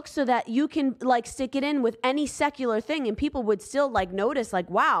 Make it look so that you can like stick it in with any secular thing and people would still like notice, like,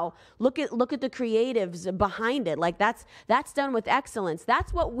 wow, look at the creatives behind it. Like that's done with excellence.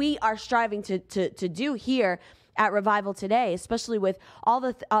 That's what we are striving to do here at Revival Today, especially with all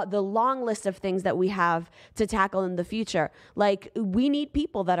the long list of things that we have to tackle in the future. Like we need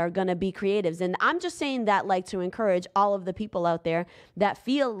people that are going to be creatives. And I'm just saying that like to encourage all of the people out there that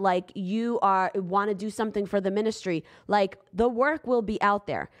feel like you want to do something for the ministry. Like the work will be out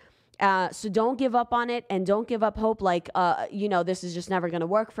there. So don't give up on it, and don't give up hope. Like, this is just never going to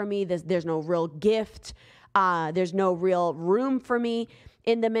work for me. There's no real gift. There's no real room for me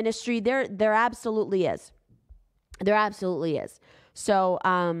in the ministry. There absolutely is. There absolutely is. So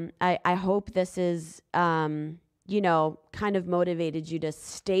I hope this is, kind of motivated you to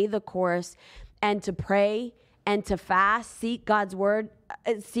stay the course and to pray and to fast, seek God's word,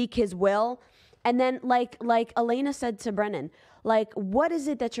 seek His will. And then like Elena said to Brennan, like, what is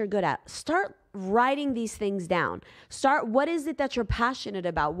it that you're good at? Start writing these things down. What is it that you're passionate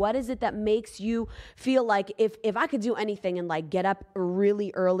about? What is it that makes you feel like if I could do anything and like get up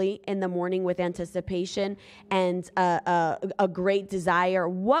really early in the morning with anticipation and a great desire,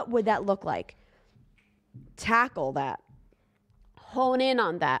 what would that look like? Tackle that. Hone in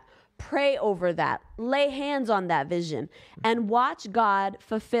on that. Pray over that. Lay hands on that vision and watch God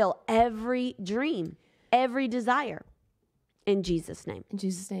fulfill every dream, every desire. In Jesus' name. In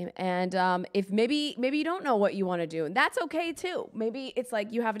Jesus' name. And if maybe you don't know what you want to do, and that's okay too. Maybe it's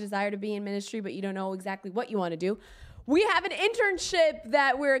like you have a desire to be in ministry, but you don't know exactly what you want to do. We have an internship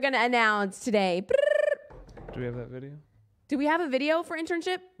that we're going to announce today. Do we have that video? Do we have a video for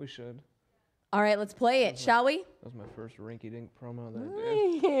internship? We should. All right, let's play it, shall we? That was my first rinky-dink promo that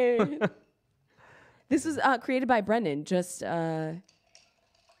I did. This was created by Brendan, just so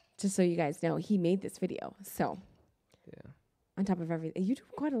you guys know. He made this video, so. Yeah. On top of everything. You do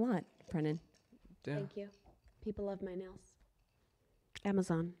quite a lot, Brennan. Yeah. Thank you. People love my nails.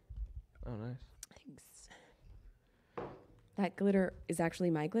 Amazon. Oh, nice. Thanks. That glitter is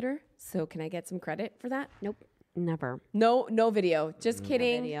actually my glitter, so can I get some credit for that? Nope. Never. No video. Just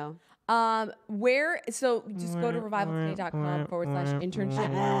kidding. No video. So just go to revivaltoday.com/internship.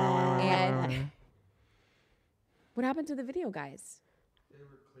 And what happened to the video, guys?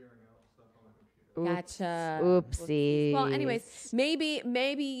 Gotcha. Oopsie. Well, anyways, maybe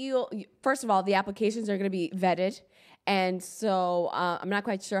first of all, the applications are going to be vetted. And so I'm not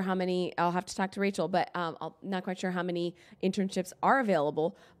quite sure how many, I'll have to talk to Rachel, but I'm not quite sure how many internships are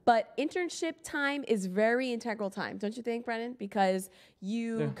available. But internship time is very integral time, don't you think, Brennan? Because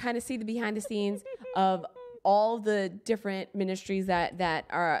you kind of see the behind the scenes of all the different ministries that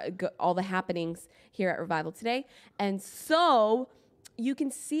are all the happenings here at Revival Today. And so you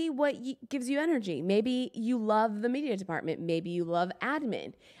can see what gives you energy. Maybe you love the media department. Maybe you love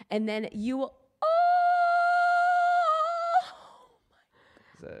admin. And then you will,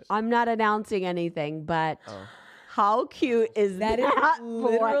 I'm not announcing anything, but how cute is that? That is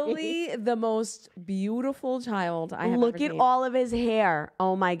literally the most beautiful child I have ever seen. Look at all of his hair.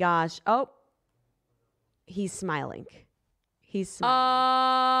 Oh my gosh. Oh, he's smiling. He's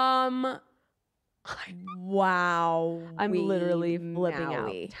smiling. Wow. I'm literally flipping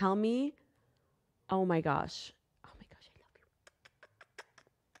out. Tell me. Oh my gosh. Oh my gosh,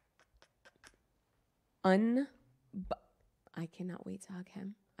 I love you. I cannot wait to hug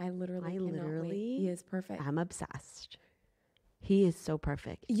him. I literally cannot wait. He is perfect. I'm obsessed. He is so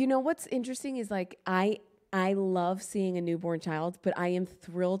perfect. You know what's interesting is like I love seeing a newborn child, but I am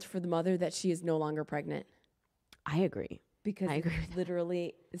thrilled for the mother that she is no longer pregnant. I agree. Because I agree with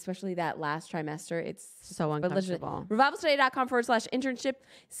literally, especially that last trimester, it's so uncomfortable. Revivaltoday.com/internship.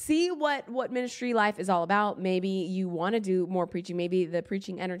 See what ministry life is all about. Maybe you want to do more preaching. Maybe the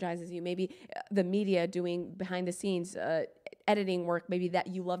preaching energizes you. Maybe the media doing behind the scenes editing work. Maybe that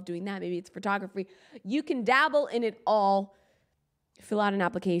you love doing that. Maybe it's photography. You can dabble in it all. Fill out an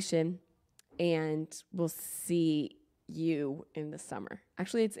application, and we'll see you in the summer.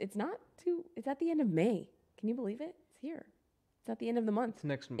 Actually, it's not too. It's at the end of May. Can you believe it? It's here. It's at the end of the month. It's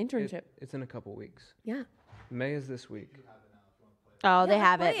next internship. It's in a couple weeks. Yeah. May is this week. Oh, they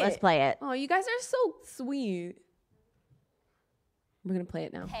have it. Let's play it. Oh, you guys are so sweet. We're going to play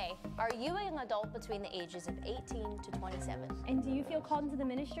it now. Hey, are you an adult between the ages of 18 to 27? And do you feel called into the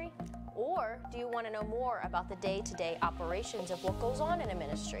ministry? Or do you want to know more about the day-to-day operations of what goes on in a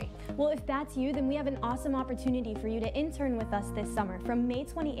ministry? Well, if that's you, then we have an awesome opportunity for you to intern with us this summer from May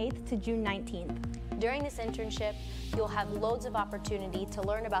 28th to June 19th. During this internship, you'll have loads of opportunity to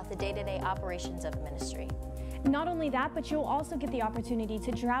learn about the day-to-day operations of a ministry. Not only that, but you'll also get the opportunity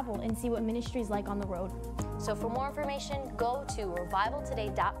to travel and see what ministry is like on the road. So for more information, go to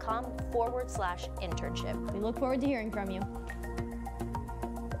revivaltoday.com/internship. We look forward to hearing from you.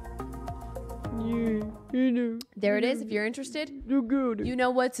 There it is. If you're interested, you know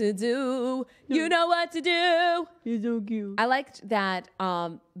what to do. You know what to do. He's so cute. I liked that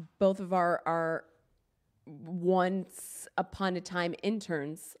both of our once upon a time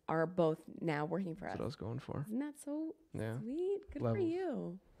interns are both now working for us. That's what I was going for. Isn't that so sweet? Good Levels. for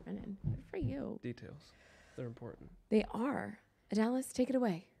you, Brennan. Good for you. Details. They're important. They are. Adalis, take it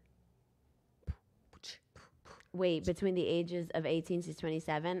away. Wait, between the ages of 18 to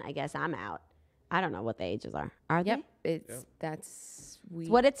 27, I guess I'm out. I don't know what the ages are. Are they? That's sweet. It's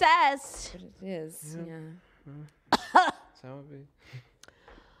what it says. What it is. Yeah. That's how it be.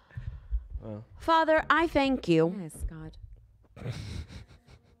 Well. Father, I thank you. Yes, God.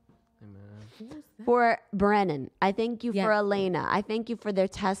 Amen. For Brennan. I thank you for Elena. I thank you for their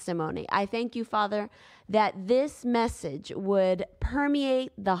testimony. I thank you, Father, that this message would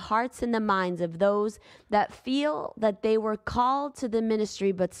permeate the hearts and the minds of those that feel that they were called to the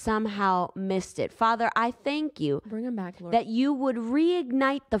ministry but somehow missed it. Father, I thank you. Bring them back, Lord. That you would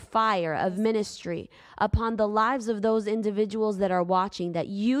reignite the fire of ministry upon the lives of those individuals that are watching, that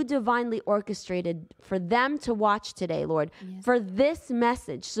you divinely orchestrated for them to watch today, Lord, for this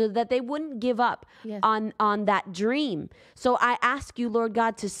message, so that they wouldn't give up on that dream. So I ask you, Lord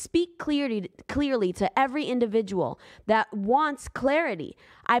God, to speak clearly to every individual that wants clarity.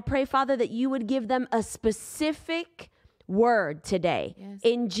 I pray, Father, that you would give them a specific word today.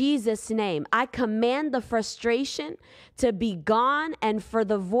 In Jesus' name, I command the frustration to be gone and for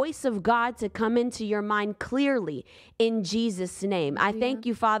the voice of God to come into your mind clearly in Jesus' name. I thank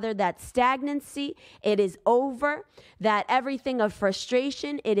you, Father, that stagnancy, it is over, that everything of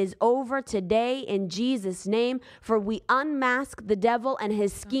frustration, it is over today in Jesus' name, for we unmask the devil and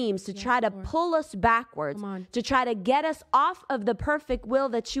his schemes to try to pull us backwards, to try to get us off of the perfect will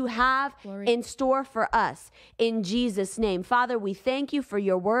that you have in store for us in Jesus' name. Father, we thank you for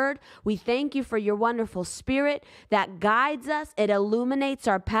your word. We thank you for your wonderful spirit that guides us. It illuminates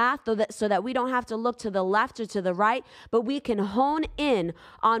our path so that we don't have to look to the left or to the right, but we can hone in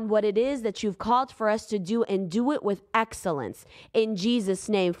on what it is that you've called for us to do and do it with excellence in Jesus'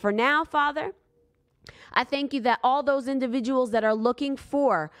 name. For now, Father, I thank you that all those individuals that are looking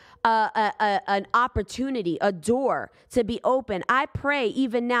for an opportunity, a door to be open, I pray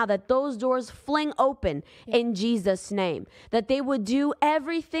even now that those doors fling open in Jesus' name, that they would do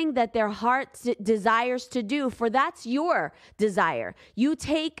everything that their heart desires to do, for that's your desire. You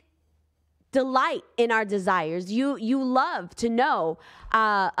take delight in our desires. You love to know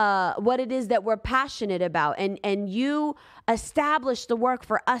what it is that we're passionate about, and you establish the work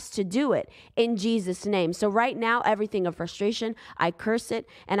for us to do it in Jesus' name. So right now, everything of frustration, I curse it,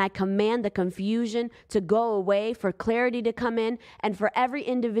 and I command the confusion to go away, for clarity to come in, and for every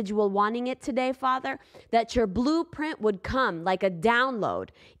individual wanting it today, Father, that your blueprint would come like a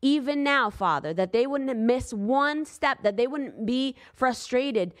download even now, Father, that they wouldn't miss one step, that they wouldn't be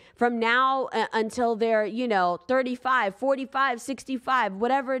frustrated from now until they're 35, 45, 65,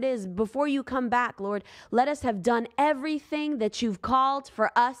 whatever it is, before you come back, Lord. Let us have done everything that you've called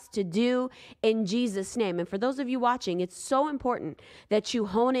for us to do in Jesus' name. And for those of you watching, it's so important that you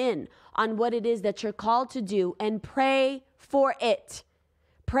hone in on what it is that you're called to do and pray for it.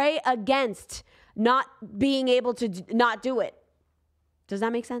 Pray against not being able to not do it. Does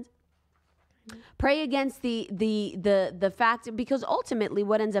that make sense? Pray against the fact, because ultimately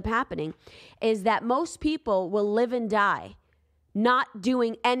what ends up happening is that most people will live and die not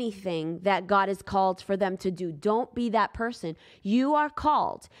doing anything that God has called for them to do. Don't be that person. You are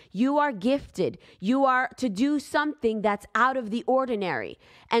called. You are gifted. You are to do something that's out of the ordinary.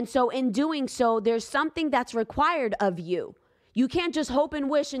 And so in doing so, there's something that's required of you. You can't just hope and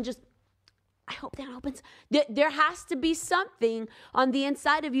wish and just, I hope that opens. There has to be something on the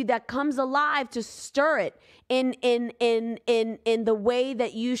inside of you that comes alive to stir it in the way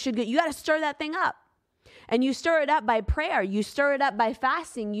that you should go. You got to stir that thing up. And you stir it up by prayer. You stir it up by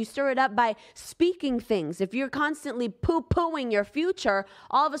fasting. You stir it up by speaking things. If you're constantly poo-pooing your future,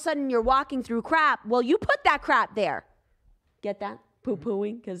 all of a sudden you're walking through crap. Well, you put that crap there. Get that?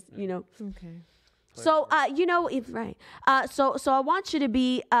 Poo-pooing? Because, you know. Okay. So, you know, right. So I want you to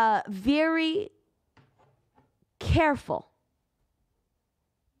be very careful.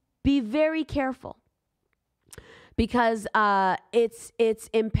 Be very careful. Because it's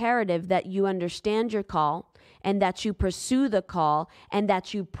imperative that you understand your call and that you pursue the call and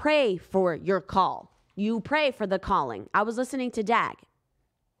that you pray for your call. You pray for the calling. I was listening to Dag.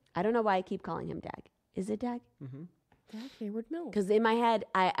 I don't know why I keep calling him Dag. Is it Dag? Mm-hmm. Dag Hayward Mills. Because in my head,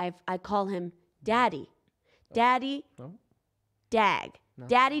 I call him Daddy. Daddy. No. Dag. No.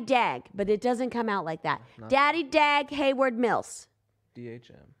 Daddy Dag. But it doesn't come out like that. Daddy Dag Hayward Mills.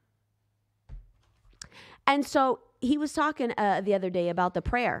 DHM. And so he was talking the other day about the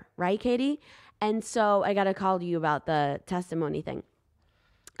prayer, right, Katie? And so I got to call you about the testimony thing.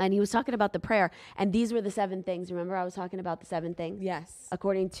 And he was talking about the prayer. And these were the 7 things. Remember I was talking about the 7 things? Yes.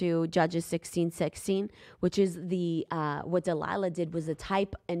 According to Judges 16:16, which is the what Delilah did was a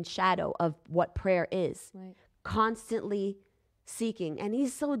type and shadow of what prayer is. Right. Constantly seeking. And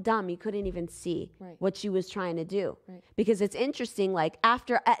he's so dumb he couldn't even see what she was trying to do. Right. Because it's interesting, like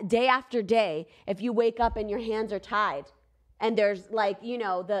day after day, if you wake up and your hands are tied and there's like, you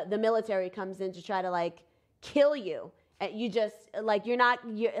know, the military comes in to try to like kill you. And you just like,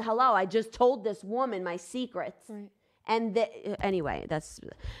 hello, I just told this woman my secrets. Right. And anyway,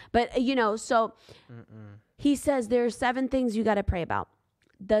 but you know, so he says there are 7 things you got to pray about.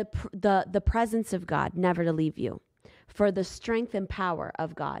 The presence of God never to leave you. For the strength and power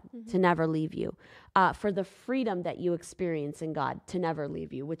of God to never leave you. For the freedom that you experience in God to never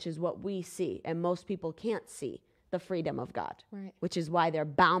leave you, which is what we see. And most people can't see the freedom of God, which is why they're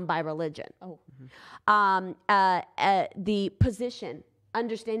bound by religion. Oh. The position,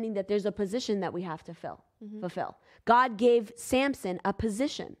 understanding that there's a position that we have to fulfill. God gave Samson a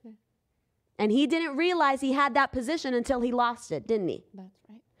position. And he didn't realize he had that position until he lost it, didn't he? That's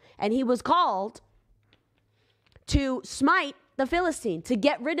right. And he was called to smite the Philistine, to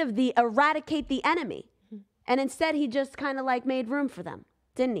eradicate the enemy. And instead he just kind of like made room for them,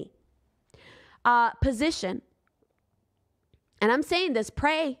 didn't he? Position. And I'm saying this,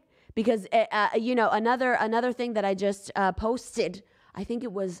 pray, because, you know, another thing that I just posted, I think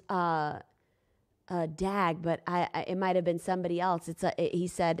it was Dag, but it might have been somebody else. He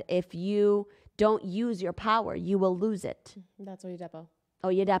said, if you don't use your power, you will lose it. That's Oyedepo.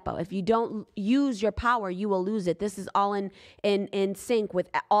 Oyedepo. If you don't use your power, you will lose it. This is all in sync with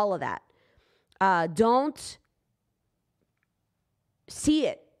all of that. Don't see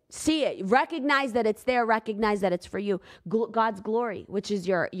it. See it. Recognize that it's there. Recognize that it's for you. God's glory, which is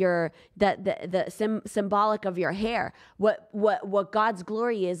the symbolic of your hair. What God's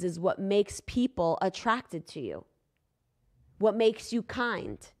glory is what makes people attracted to you. What makes you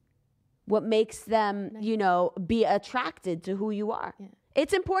kind. What makes them, you know, be attracted to who you are. Yeah.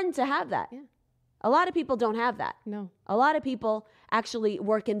 It's important to have that. Yeah. A lot of people don't have that. No. A lot of people actually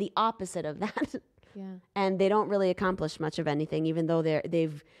work in the opposite of that. Yeah. And they don't really accomplish much of anything, even though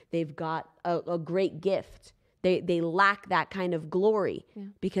they've got a great gift. They lack that kind of glory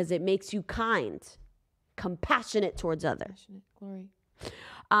because it makes you kind, compassionate towards others. Glory.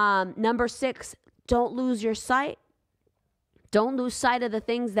 Number 6, don't lose your sight. Don't lose sight of the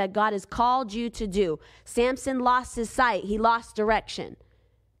things that God has called you to do. Samson lost his sight. He lost direction.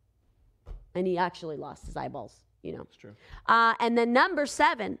 And he actually lost his eyeballs, you know. It's true. And then number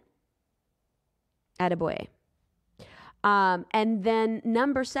 7, attaboy. And then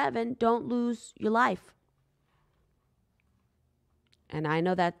number 7, don't lose your life. And I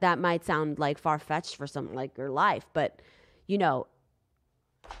know that might sound like far-fetched for something like your life, but, you know,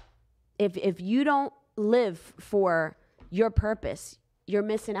 if you don't live for your purpose, you're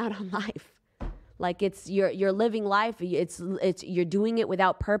missing out on life. Like you're living life. It's you're doing it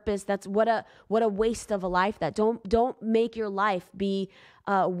without purpose. That's what a waste of a life. That don't make your life be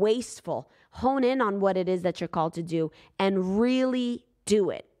wasteful. Hone in on what it is that you're called to do and really do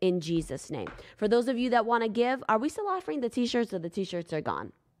it in Jesus' name. For those of you that want to give, are we still offering the t-shirts, or the t-shirts are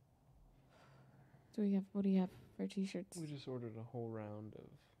gone? What do you have for t-shirts? We just ordered a whole round of.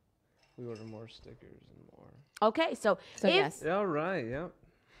 We ordered more stickers and more. Okay, so yes. Yeah, all right, yeah.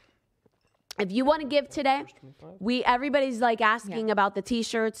 If you want to give today, everybody's like asking about the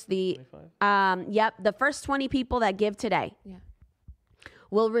t-shirts. The first 20 people that give today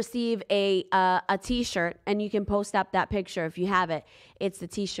will receive a t-shirt, and you can post up that picture if you have it. It's the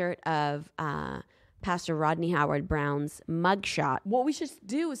t-shirt of Pastor Rodney Howard Brown's mugshot. What we should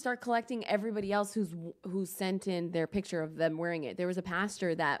do is start collecting everybody else who's sent in their picture of them wearing it. There was a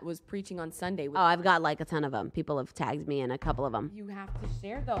pastor that was preaching on Sunday. I've got like a ton of them. People have tagged me in a couple of them. You have to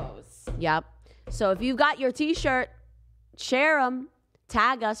share those. Yep. So if you've got your t-shirt, share them.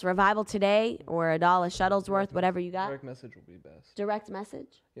 Tag us, Revival Today or Adalis Shuttlesworth, whatever you got. Direct message will be best. Direct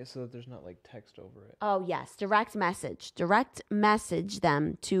message? Yeah, so that there's not like text over it. Oh, yes. Direct message. Direct message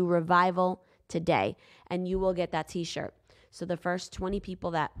them to Revival Today, and you will get that t-shirt. So the first 20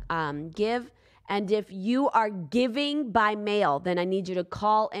 people that give, and if you are giving by mail, then I need you to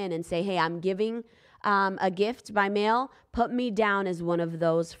call in and say, hey, I'm giving a gift by mail. Put me down as one of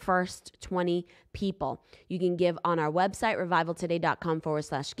those first 20 people. You can give on our website,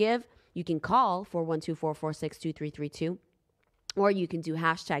 revivaltoday.com/give. You can call 412-446-2332, or you can do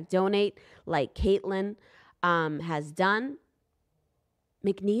 #donate like Caitlin has done.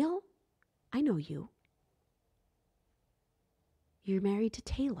 McNeil? I know you. You're married to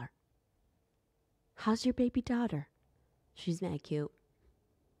Taylor. How's your baby daughter? She's mad cute.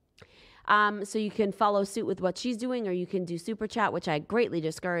 So you can follow suit with what she's doing, or you can do super chat, which I greatly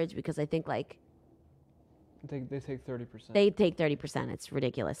discourage because I think like they take 30%. They take 30%. It's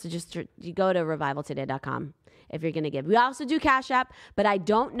ridiculous. So just you go to revivaltoday.com if you're going to give. We also do Cash App, but I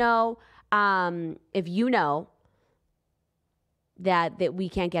don't know if you know that we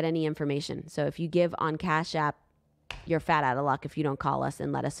can't get any information. So if you give on Cash App, you're fat out of luck if you don't call us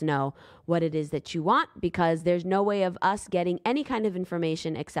and let us know what it is that you want, because there's no way of us getting any kind of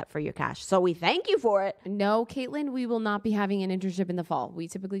information except for your cash. So we thank you for it. No, Caitlin, we will not be having an internship in the fall. We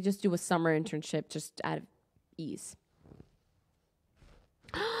typically just do a summer internship just out of ease.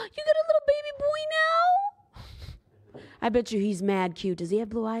 You got a little baby boy now? I bet you he's mad cute. Does he have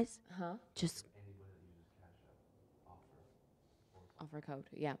blue eyes? Huh? Just offer code.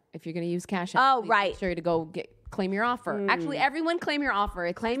 Yeah. If you're going to use Cash App. Oh, right. Make sure to go claim your offer. Actually, everyone claim your offer.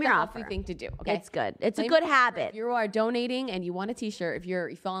 It's claim the your healthy offer. thing to do. Okay. It's good. It's Claim a good your offer. habit. If you are donating and you want a t-shirt, if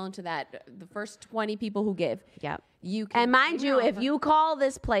you fall into that, the first 20 people who give. Yep. You can And mind claim you, your if offer. you call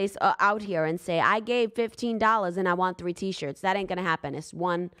this place out here and say, I gave $15 and I want 3 t-shirts, that ain't going to happen. It's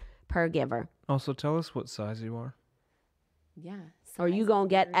one per giver. Also, tell us what size you are. Yeah. Or you going to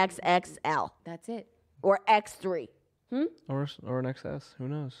get XXL. That's it. Or X3. Or an XS. Who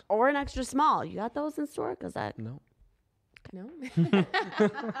knows? Or an extra small. You got those in store? No. No.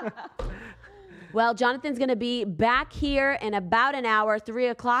 Well, Jonathan's going to be back here in about an hour, 3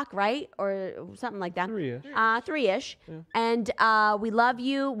 o'clock, right? Or something like that. 3-ish. 3-ish. Yeah. And we love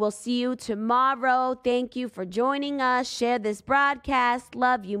you. We'll see you tomorrow. Thank you for joining us. Share this broadcast.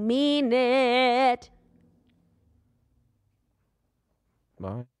 Love you. Mean it.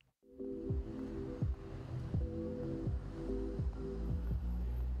 Bye.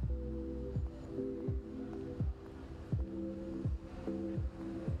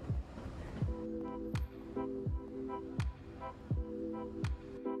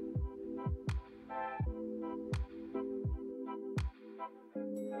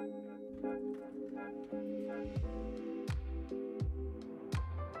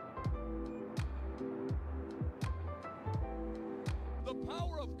 The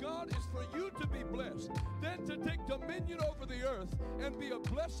power of God is for you to be blessed, then to take dominion over the earth and be a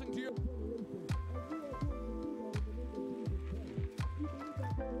blessing to your...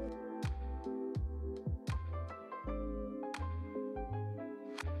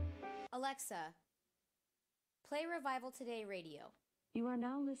 Alexa, play Revival Today Radio. You are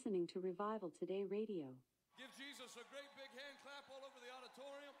now listening to Revival Today Radio. Give Jesus a great big hand clap all over the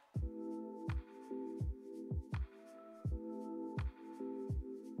auditorium.